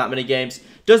gonna cover that many games.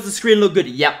 Does the screen look good?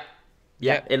 Yep.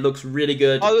 Yeah, it looks really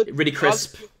good, really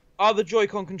crisp. Are the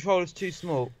Joy-Con controllers too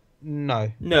small?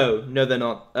 No. No, they're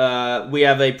not. We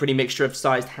have a pretty mixture of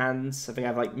sized hands. I think I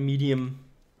have like medium.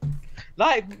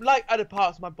 Like other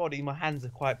parts of my body, my hands are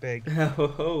quite big.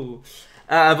 Oh.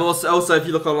 But also, if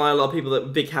you look online, a lot of people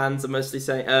that big hands are mostly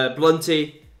saying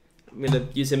Blunty. I'm gonna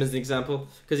use him as an example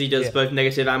because he does both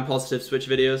negative and positive Switch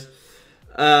videos.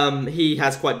 He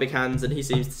has quite big hands, and he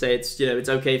seems to say it's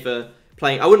okay for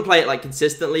playing. I wouldn't play it like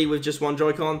consistently with just one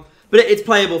Joy-Con, but it's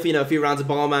playable for a few rounds of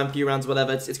Bomberman, a few rounds of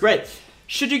whatever. It's great.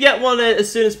 Should you get one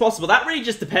as soon as possible? That really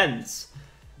just depends.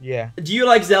 Yeah. Do you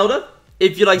like Zelda?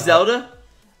 If you like Zelda,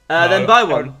 then buy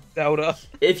one. Zelda.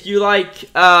 If you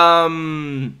like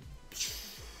Mario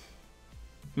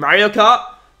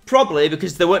Kart, probably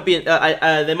because they won't be.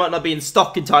 They might not be in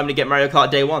stock in time to get Mario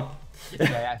Kart day one.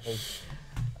 Yeah, I think.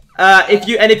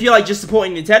 If you like just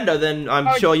supporting Nintendo, then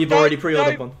I'm sure you've already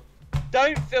pre-ordered one.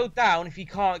 Don't feel down if you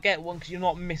can't get one because you're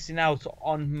not missing out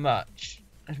on much.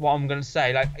 That's what I'm gonna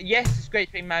say. Like, yes, it's great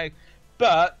to be Mario,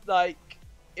 but like,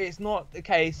 it's not the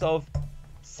case of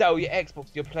sell your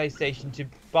Xbox, your PlayStation to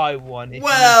buy one.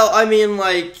 Well, I mean,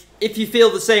 like, if you feel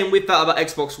the same we felt about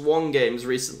Xbox One games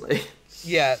recently,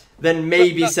 yeah, then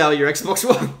maybe sell your Xbox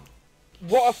One.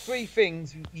 What are 3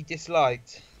 things you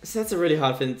disliked? So that's a really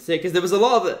hard thing to say because there was a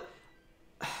lot of it.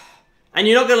 And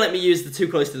you're not going to let me use the too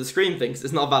close to the screen thing because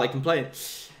it's not a valid complaint.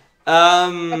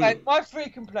 Okay, my 3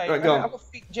 complaints. Right, go on. I've got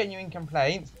 3 genuine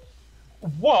complaints.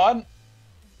 One,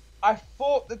 I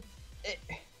thought that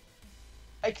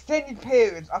extended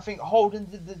periods, I think holding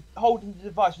the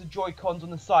device with the Joy-Cons on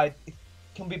the side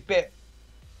can be a bit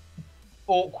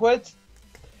awkward.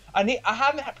 I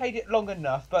haven't played it long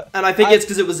enough, but I think it's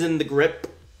because it was in the grip.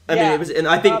 I mean, it was in.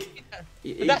 I think.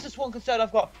 But that's just one concern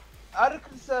I've got. Other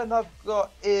concern I've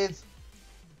got is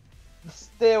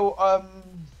still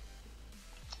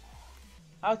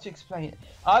how to explain it.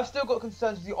 I've still got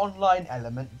concerns with the online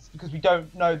elements because we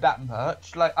don't know that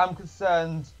much. Like, I'm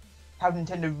concerned how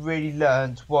Nintendo really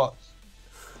learned what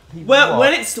people want.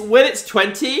 When it's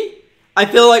 20, I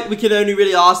feel like we can only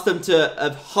really ask them to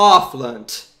have half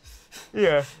learnt.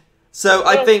 Yeah. So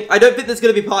I don't think there's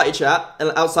going to be party chat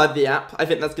outside the app. I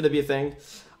think that's going to be a thing.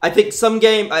 I think some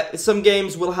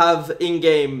games will have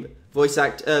in-game voice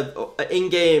chat.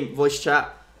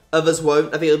 Others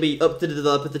won't. I think it'll be up to the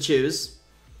developer to choose,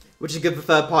 which is good for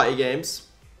third-party games.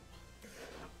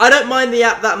 I don't mind the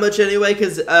app that much anyway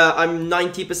because I'm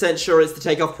 90% sure it's to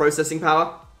take off processing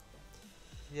power.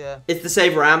 Yeah. It's to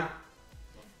save RAM,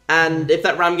 and if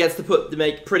that RAM gets to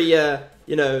make pretty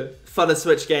funner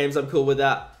Switch games, I'm cool with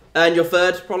that. And your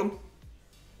third problem?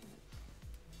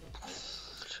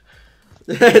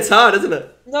 It's hard, isn't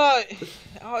it? No,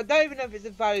 I don't even know if it's a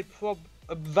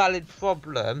valid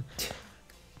problem.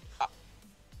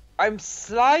 I'm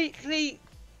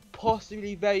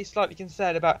possibly very slightly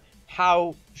concerned about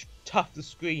how tough the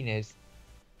screen is.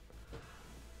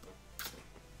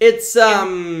 It's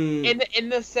in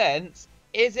the sense,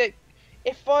 is it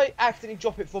if I accidentally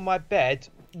drop it from my bed,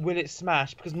 will it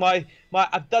smash? Because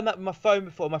I've done that with my phone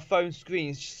before. My phone screen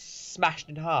is smashed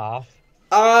in half.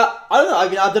 I don't know. I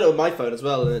mean, I've done it with my phone as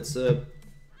well, and it's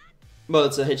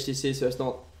it's a HTC, so it's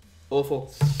not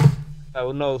awful. Oh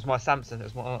well, no, it was my Samsung.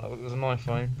 It was my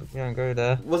phone. But we don't go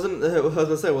there. Wasn't I was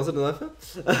gonna say wasn't it an iPhone?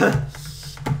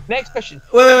 Next question.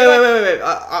 Wait.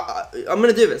 I'm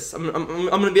gonna do this. I'm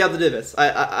gonna be able to do this.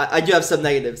 I do have some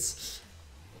negatives.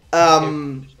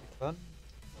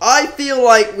 I feel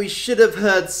like we should have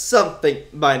heard something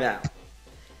by now.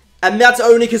 And that's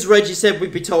only because Reggie said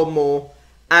we'd be told more.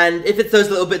 And if it's those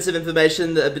little bits of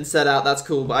information that have been set out, that's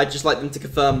cool, but I'd just like them to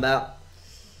confirm that.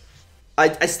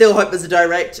 I still hope there's a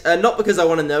direct, not because I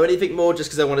want to know anything more, just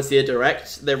because I want to see a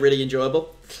direct. They're really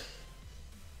enjoyable.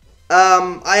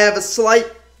 I have a slight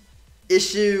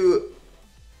issue...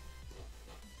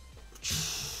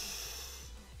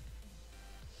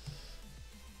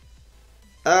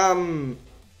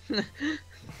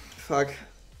 Fuck.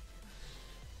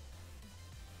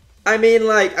 I mean,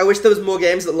 like, I wish there was more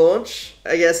games at launch,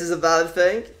 I guess is a valid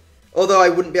thing. Although I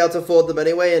wouldn't be able to afford them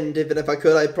anyway, and even if I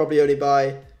could, I'd probably only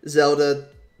buy Zelda,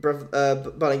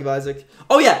 Binding of Isaac.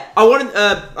 Oh yeah, I want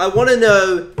to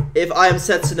know if I Am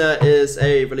Setsuna is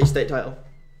a release date title.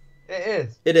 It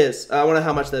is. It is. I wonder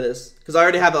how much that is. Because I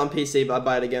already have it on PC, but I'd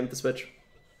buy it again for Switch.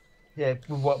 Yeah,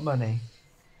 with what money?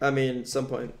 I mean, some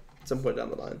point down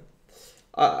the line.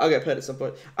 I'll get paid at some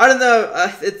point. I don't know.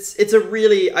 It's a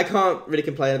really... I can't really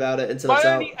complain about it until it's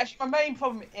out. Actually, my main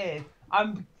problem is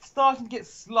I'm starting to get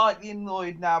slightly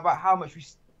annoyed now about how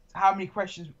many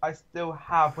questions I still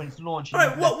have when it's launching.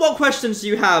 Alright, what questions do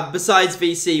you have besides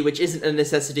VC, which isn't a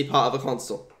necessity part of a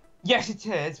console? Yes, it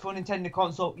is. For a Nintendo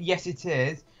console, yes, it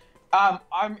is. I'm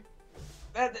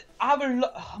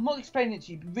not explaining it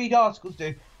to you, but read articles,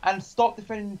 do, and stop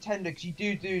defending Nintendo, because you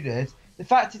do this. The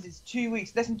fact is, it's 2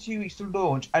 weeks, less than 2 weeks to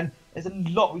launch, and there's a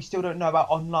lot we still don't know about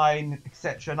online,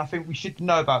 etc. And I think we should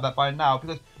know about that by now,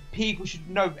 because people should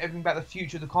know everything about the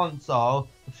future of the console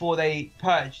before they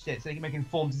purchase it, so they can make an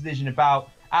informed decision about,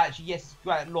 actually, yes, it's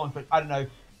great at launch, but I don't know,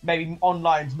 maybe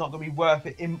online's not going to be worth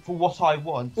it for what I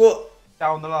want. Well,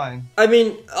 down the line. I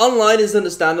mean, online is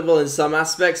understandable in some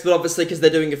aspects, but obviously because they're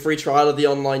doing a free trial of the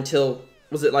online till,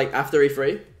 was it like after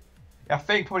E3? I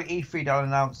think probably E3 they'll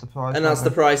announce the price. Announce the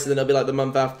price, and then it'll be like the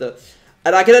month after.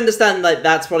 And I can understand like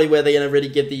that's probably where they're gonna really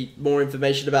give the more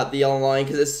information about the online,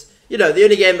 because it's, you know, the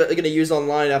only game that they're gonna use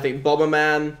online. I think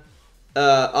Bomberman,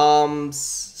 Arms,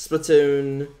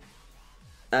 Splatoon,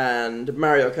 and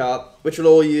Mario Kart, which will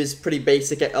all use pretty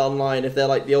basic online if they're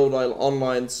like the old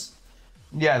onlines.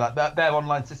 Yeah, like their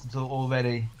online systems are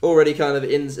already kind of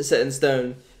set in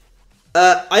stone.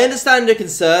 I understand your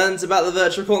concerns about the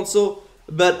Virtual Console,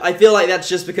 but I feel like that's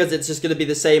just because it's just going to be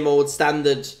the same old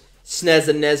standard SNES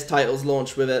and NES titles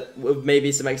launched with it, with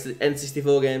maybe some extra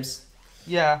N64 games.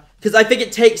 Yeah. Because I think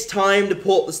it takes time to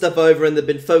port the stuff over, and they've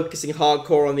been focusing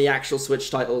hardcore on the actual Switch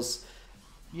titles.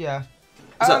 Yeah.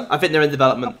 So I think they're in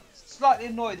development. Slightly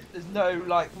annoyed that there's no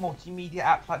like multimedia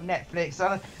apps like Netflix.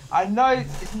 I know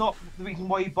it's not the reason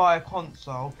why you buy a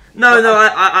console. No,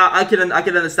 I can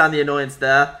understand the annoyance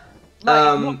there.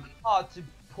 Like, it's not hard to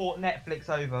port Netflix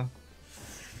over.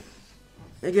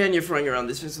 Again, you're throwing around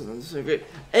this. It's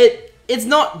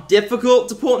not difficult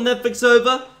to port Netflix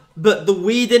over, but the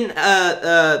Wii didn't.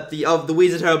 The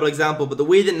Wii's a terrible example, but the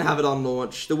Wii didn't have it on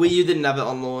launch. The Wii U didn't have it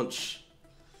on launch.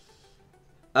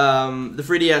 The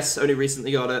 3DS only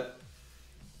recently got it.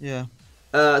 Yeah.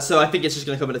 So I think it's just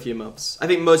going to come in a few months. I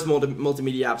think most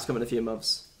multimedia apps come in a few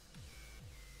months.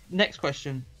 Next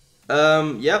question.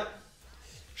 Yep.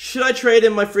 Should I trade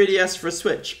in my 3DS for a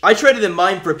Switch? I traded in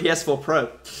mine for a PS4 Pro.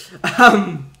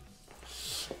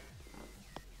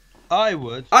 I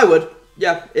would.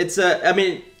 Yeah, it's I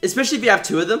mean, especially if you have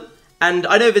two of them. And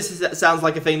I know this sounds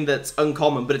like a thing that's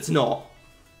uncommon, but it's not.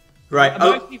 Right.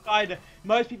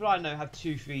 Most people I know have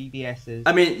two 3DSs.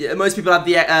 I mean, most people have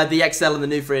the XL and the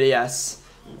new 3DS.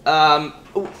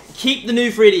 Keep the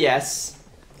new 3DS.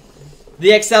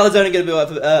 The XL is only going to be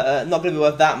worth not going to be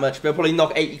worth that much, but it'll probably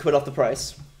knock 80 quid off the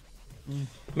price.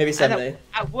 Maybe 70.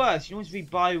 At worst, you always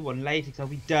buy one later because it'll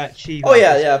be dirt cheap. Oh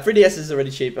yeah, 3DS is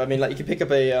already cheap. I mean, like you can pick up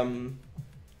a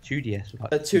 2DS.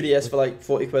 A 2DS for like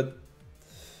 40 quid.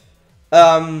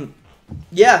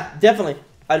 Yeah, definitely.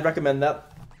 I'd recommend that.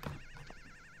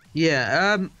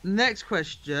 Yeah. Next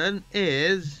question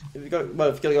is. If you got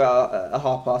to go out a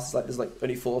half past, there's like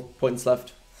only 4 points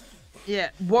left. Yeah.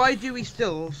 Why do we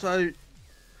still know so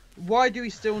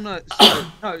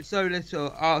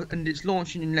little? And it's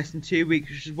launching in less than 2 weeks,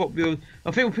 which is what we'll.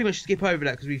 I think we'll pretty much skip over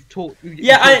that because we've talked.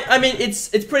 I mean, it's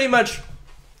pretty much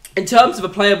in terms of a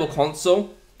playable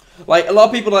console. Like a lot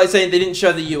of people are saying they didn't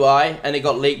show the UI and it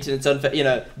got leaked and it's unfair. You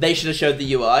know, they should have showed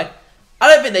the UI. I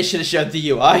don't think they should have showed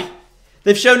the UI.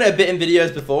 They've shown it a bit in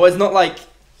videos before. It's not like,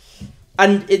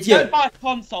 and it's Don't buy a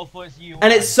console for its UI.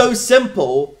 And it's so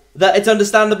simple that it's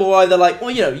understandable why they're like, well,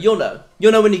 you'll know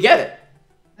when you get it.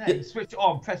 Yeah, you switch it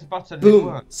on, press a button, boom. And it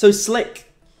works. So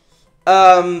slick.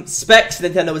 Specs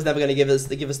Nintendo was never going to give us.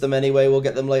 They give us them anyway. We'll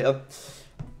get them later.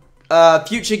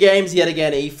 Future games yet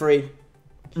again E3.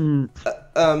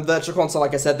 Virtual Console,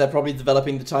 like I said, they're probably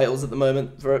developing the titles at the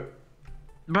moment for it.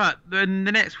 But then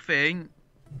the next thing.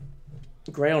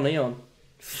 Grey or neon?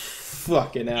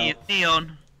 Fucking hell.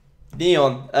 Neon.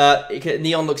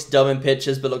 Neon looks dumb in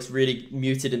pictures, but looks really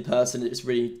muted in person. It's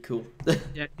really cool.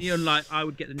 Yeah, neon light. I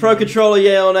would get the Pro neon. Controller,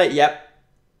 yeah or nay? Yep.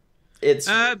 It's.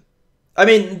 I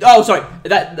mean, oh sorry.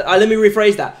 Let me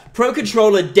rephrase that. Pro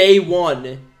Controller day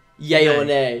one, yay or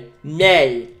nay?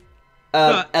 Nay.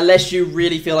 Unless you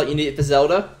really feel like you need it for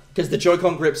Zelda, because the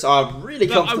Joy-Con grips are really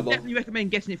comfortable. I would definitely recommend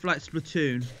getting it for like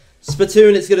Splatoon.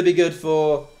 Splatoon, it's going to be good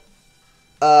for.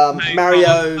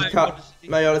 Mario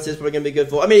Odyssey is probably going to be good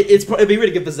for. I mean, it'll be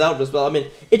really good for Zelda as well. I mean,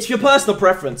 it's your personal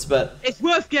preference, but it's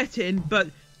worth getting. But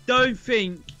don't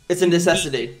think it's a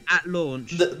necessity at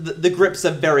launch. The grips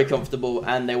are very comfortable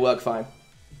and they work fine.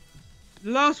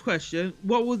 Last question.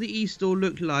 What will the e-store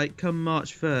look like come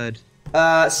March 3rd?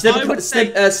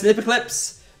 Snipper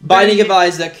clips, Binding of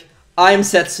Isaac, I Am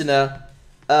Setsuna,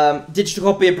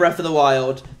 digital copy of Breath of the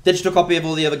Wild, digital copy of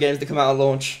all the other games that come out at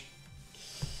launch.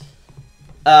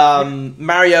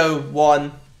 Mario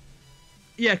 1.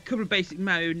 Yeah, a couple of basic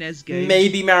Mario NES games.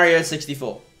 Maybe Mario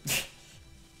 64.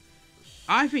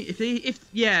 I think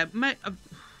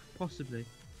possibly.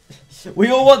 We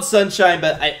all want Sunshine,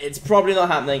 but it's probably not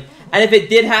happening. And if it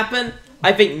did happen,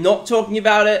 I think not talking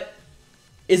about it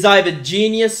is either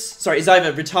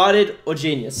retarded or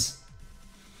genius.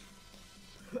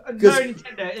 No,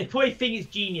 Nintendo. They probably think it's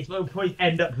genius, but it'll probably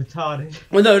end up retarded.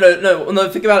 Well, no.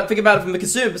 Think about it from the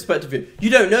consumer perspective. You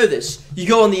don't know this. You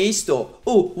go on the e-store.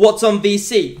 Oh, what's on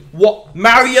VC? What?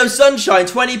 Mario Sunshine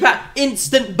 20-pack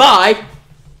instant buy.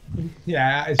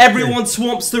 Yeah. Everyone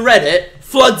swamps the Reddit,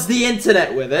 floods the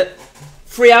internet with it.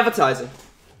 Free advertising.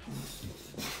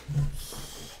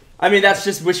 I mean, that's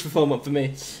just wish fulfillment for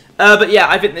me. But yeah,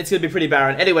 I think it's going to be pretty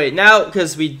barren. Anyway, now,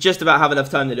 because we just about have enough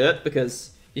time to do it,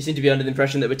 because you seem to be under the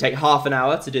impression that it would take half an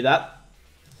hour to do that.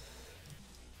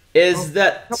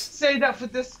 I'll say that for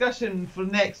discussion for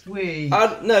next week.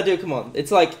 No, dude, come on.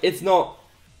 It's not...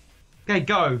 Okay,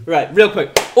 go. Right, real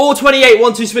quick. All 28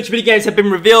 1-2 Switch mini games have been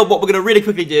revealed. What we're going to really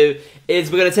quickly do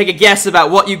is we're going to take a guess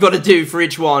about what you've got to do for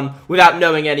each one without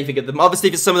knowing anything of them. Obviously,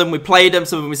 for some of them, we played them.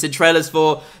 Some of them we seen trailers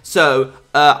for. So,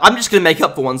 I'm just going to make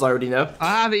up for ones I already know.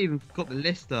 I haven't even got the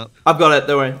list up. I've got it,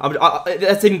 don't worry.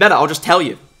 That's even better. I'll just tell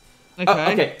you.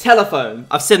 Okay. Okay, telephone.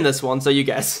 I've seen this one, so you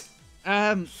guess.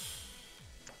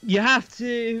 You have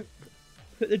to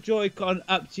put the Joy-Con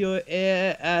up to your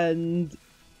ear and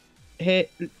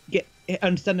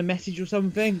understand the message or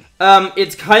something.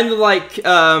 It's kind of like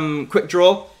quick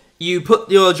draw. You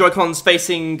put your Joy-Cons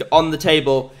facing on the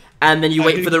table, and then you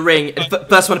wait for the ring.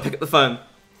 First one to pick up the phone.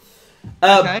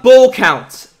 Okay. Ball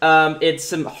count. It's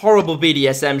some horrible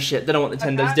BDSM shit. Don't know what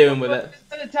Nintendo's doing with it.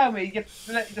 Don't tell me.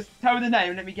 Just tell me the name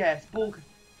and let me guess. Ball.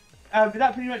 Is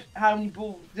that pretty much how many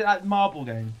balls? Is it like marble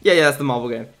game? Yeah, that's the marble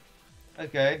game.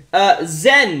 Okay.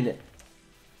 Zen.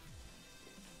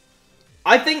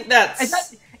 I think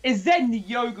that's. Is Zen the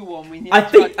yoga one? When you I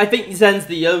think Zen's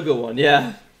the yoga one.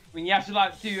 Yeah. When you have to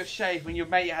like do a shave when your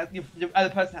other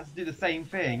person has to do the same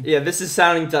thing. Yeah, this is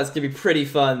sounding that's gonna be pretty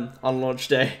fun on launch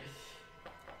day.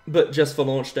 But just for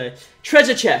launch day.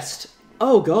 Treasure chest.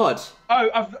 Oh god.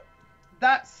 Oh,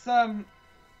 that's I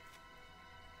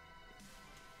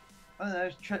don't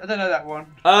know. I don't know that one.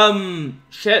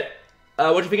 Shit.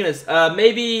 What do you think it is?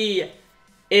 Maybe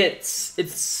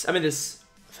it's. I mean, this.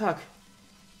 Fuck.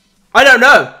 I don't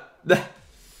know.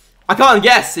 I can't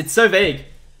guess. It's so vague.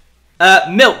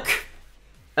 Milk.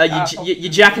 You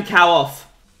jack a cow off.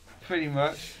 Pretty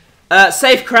much.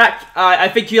 Safe crack. I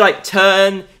think you like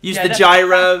turn, use the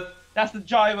gyro. That's the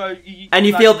gyro. And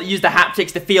you use the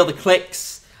haptics to feel the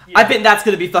clicks. Yeah. I think that's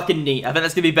gonna be fucking neat. I think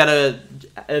that's gonna be better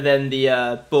than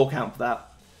the ball count for that.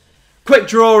 Quick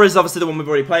draw is obviously the one we've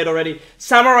already played already.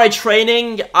 Samurai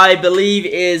training, I believe,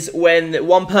 is when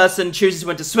one person chooses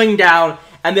when to swing down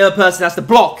and the other person has to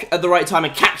block at the right time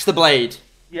and catch the blade.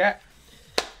 Yeah.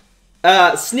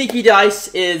 Sneaky dice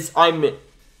is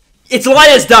it's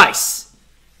Liar's Dice.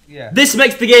 Yeah. This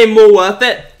makes the game more worth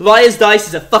it. Liar's Dice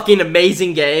is a fucking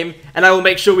amazing game, and I will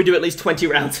make sure we do at least 20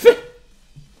 rounds of it.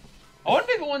 I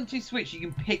wonder if on 2 Switch you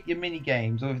can pick your mini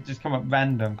games, or if it just come up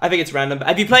random. I think it's random.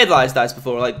 Have you played Liar's Dice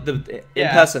before, like in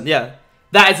person? Yeah,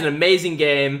 that is an amazing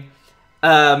game.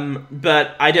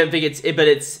 But I don't think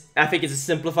it's. I think it's a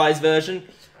simplified version,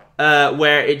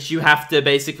 where you have to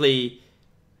basically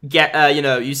get.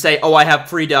 You say, oh, I have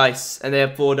 3 dice, and they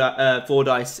have 4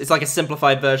 dice. It's like a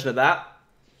simplified version of that.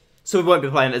 So we won't be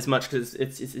playing it as much because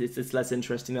it's less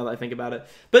interesting now that I think about it.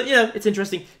 But it's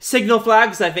interesting. Signal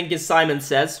flags, I think, as Simon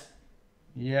says.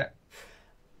 Yeah.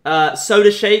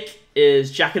 Soda shake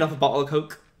is jacking off a bottle of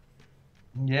Coke.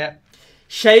 Yeah.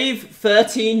 Shave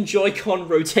 13 Joy-Con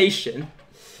rotation.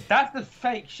 That's the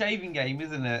fake shaving game,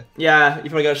 isn't it? Yeah, you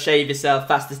probably gotta shave yourself.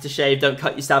 Fastest to shave. Don't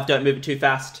cut yourself. Don't move it too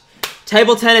fast.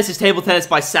 Table tennis is table tennis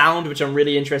by sound, which I'm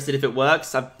really interested if it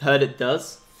works. I've heard it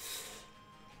does.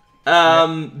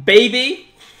 Baby.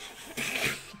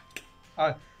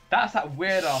 That's that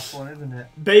weird ass one, isn't it?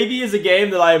 Baby is a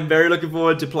game that I am very looking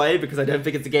forward to play because I don't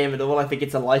think it's a game at all. I think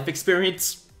it's a life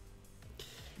experience.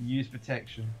 Use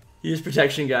protection. Use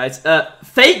protection, guys.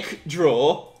 Fake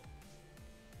draw.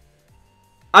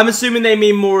 I'm assuming they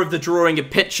mean more of the drawing of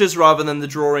pictures rather than the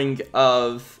drawing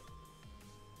of,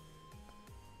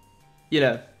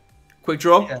 quick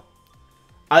draw. Yeah.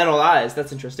 I don't know what that is.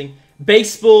 That's interesting.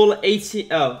 Baseball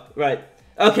 18. Oh, right.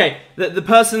 Okay, the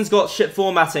person's got shit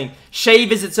formatting.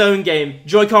 Shave is its own game.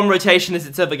 Joy-Con rotation is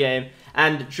its other game.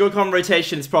 And Joy-Con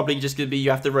rotation is probably just going to be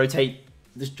you have to rotate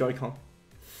this Joy-Con.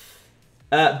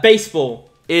 Baseball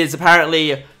is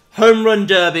apparently home run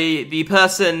derby. The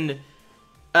person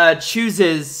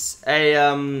chooses a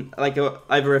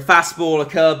either a fastball, a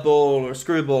curveball, or a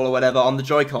screwball or whatever on the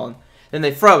Joy-Con. Then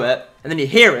they throw it, and then you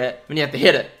hear it, and you have to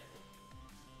hit it.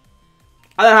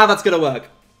 I don't know how that's going to work.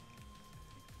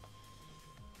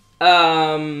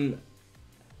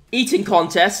 Eating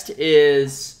contest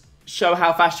is show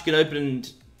how fast you can open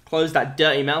and close that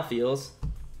dirty mouth of yours.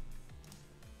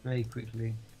 Very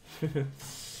quickly.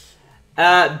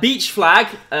 Beach flag,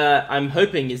 I'm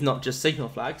hoping is not just signal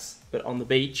flags, but on the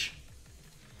beach.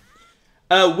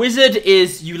 Wizard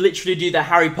is you literally do the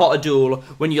Harry Potter duel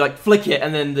when you like flick it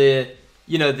and then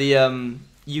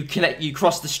you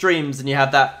cross the streams and you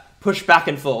have that push back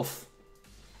and forth.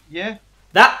 Yeah.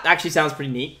 That actually sounds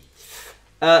pretty neat.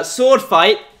 Sword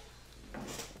fight.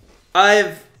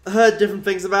 I've heard different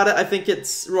things about it. I think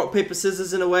it's rock, paper,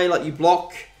 scissors in a way, like you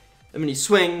block, and then you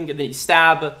swing, and then you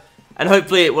stab, and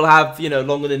hopefully it will have,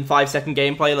 longer than 5-second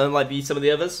gameplay, like some of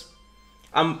the others.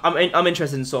 I'm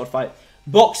interested in sword fight.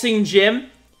 Boxing gym.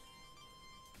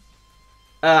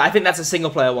 I think that's a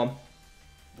single player one.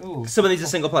 Ooh. Some of these are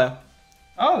single player.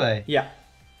 Are they? Yeah.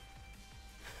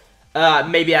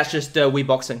 Maybe that's just Wii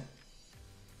boxing.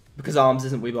 Because ARMS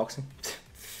isn't Wii boxing.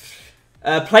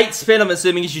 Plate spin, I'm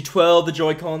assuming, is you twirl the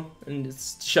Joy-Con and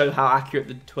it's to show how accurate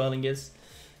the twirling is.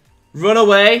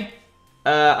 Runaway,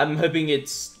 I'm hoping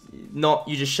it's not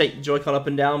you just shake the Joy-Con up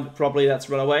and down, but probably that's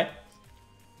runaway.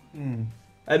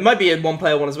 It might be a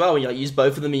one-player one as well, when you use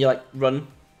both of them and you run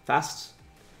fast.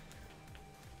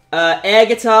 Air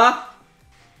guitar,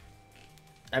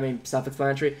 I mean,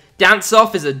 self-explanatory. Dance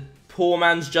off is a poor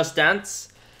man's Just Dance.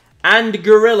 And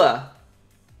gorilla.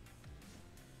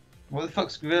 What the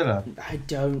fuck's gorilla? I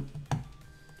don't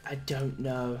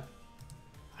know.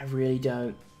 I really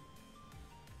don't.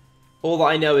 All that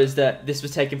I know is that this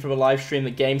was taken from a live stream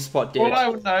that GameSpot did. All I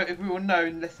would know if we will know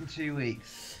in less than 2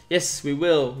 weeks. Yes, we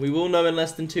will. We will know in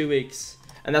less than 2 weeks,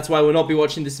 and that's why we'll not be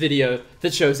watching this video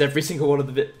that shows every single one of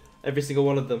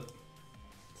them.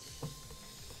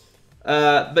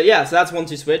 But yeah, so that's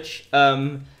 1-2 switch.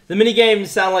 The mini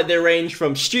games sound like they range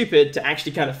from stupid to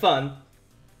actually kind of fun.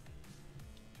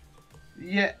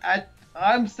 Yeah,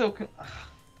 I'm still.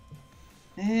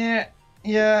 Yeah.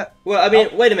 Well, I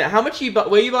mean, wait a minute. How much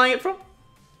were you buying it from?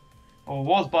 Or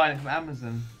was buying it from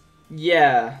Amazon.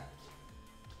 Yeah.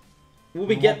 Will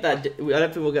we get that? I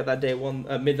don't think we'll get that day one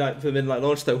midnight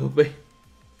launch though, will we?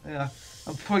 Yeah,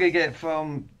 I'm probably gonna get it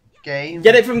from Game.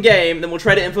 Get it from Game, then we'll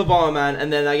trade it in for Bomberman,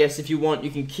 and then I guess if you want, you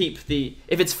can keep the.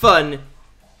 If it's fun,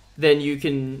 then you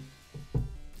can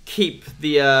keep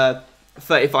the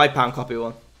 £35 copy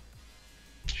one.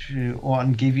 True, or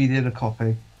and give you the other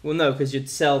copy. Well, no, because you'd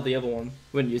sell the other one,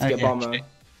 wouldn't you, to get Bomberman?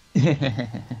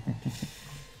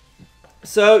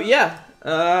 So yeah.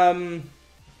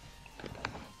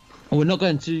 We're not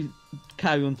going to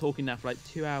carry on talking now for like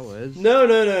 2 hours. No.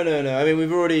 I mean,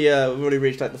 we've already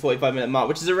reached like the 45-minute mark,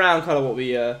 which is around kind of what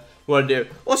we want to do.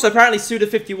 Also, apparently,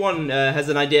 Suda51 has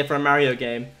an idea for a Mario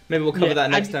game. Maybe we'll cover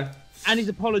that next time. And he's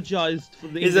apologised for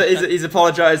the. He's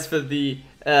apologised for the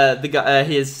guy.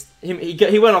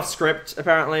 He went off script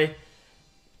apparently,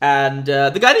 and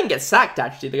the guy didn't get sacked.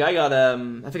 Actually, the guy got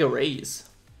I think a raise.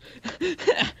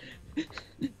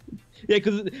 Yeah,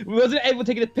 because we wasn't able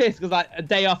to take a piss because like a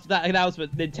day after that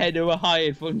announcement, Nintendo were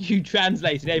hired for a new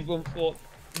translator. And everyone thought.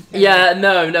 Yeah,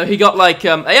 no, he got like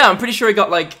I'm pretty sure he got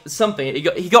like something.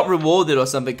 He got rewarded or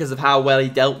something because of how well he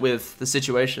dealt with the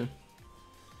situation.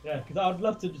 Yeah, because I'd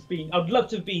love to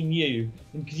have been you,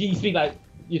 because you used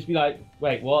to be like,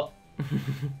 wait, what?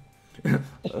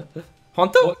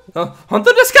 Honto?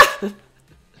 Honto desu ka?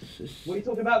 What are you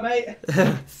talking about, mate?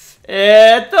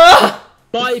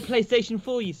 Buy a PlayStation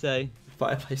 4, you say?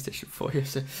 Buy a PlayStation 4, you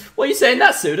say. What are you saying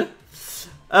that, Suda?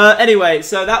 Anyway,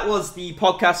 so that was the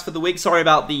podcast for the week. Sorry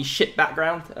about the shit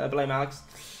background. Blame Alex.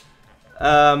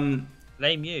 Blame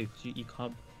you, because you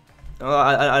can't. Oh,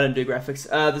 I don't do graphics.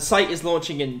 The site is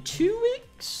launching in 2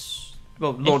 weeks.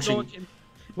 Well, launching.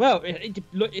 Well,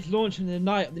 it's launching the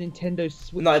night of the Nintendo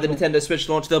Switch. Night of the Nintendo Switch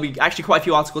launch. There'll be actually quite a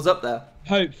few articles up there.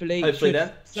 Hopefully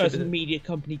then. Certain media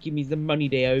company give me the money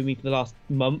they owe me for the last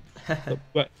month.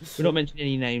 but we're not mentioning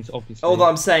any names, obviously. All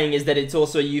I'm saying is that it's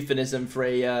also a euphemism for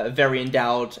a very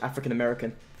endowed African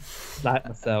American. Like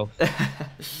myself.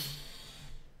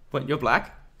 What? You're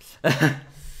black?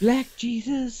 Black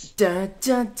Jesus. Dun,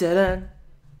 dun, dun, dun.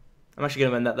 I'm actually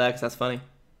gonna end that there because that's funny.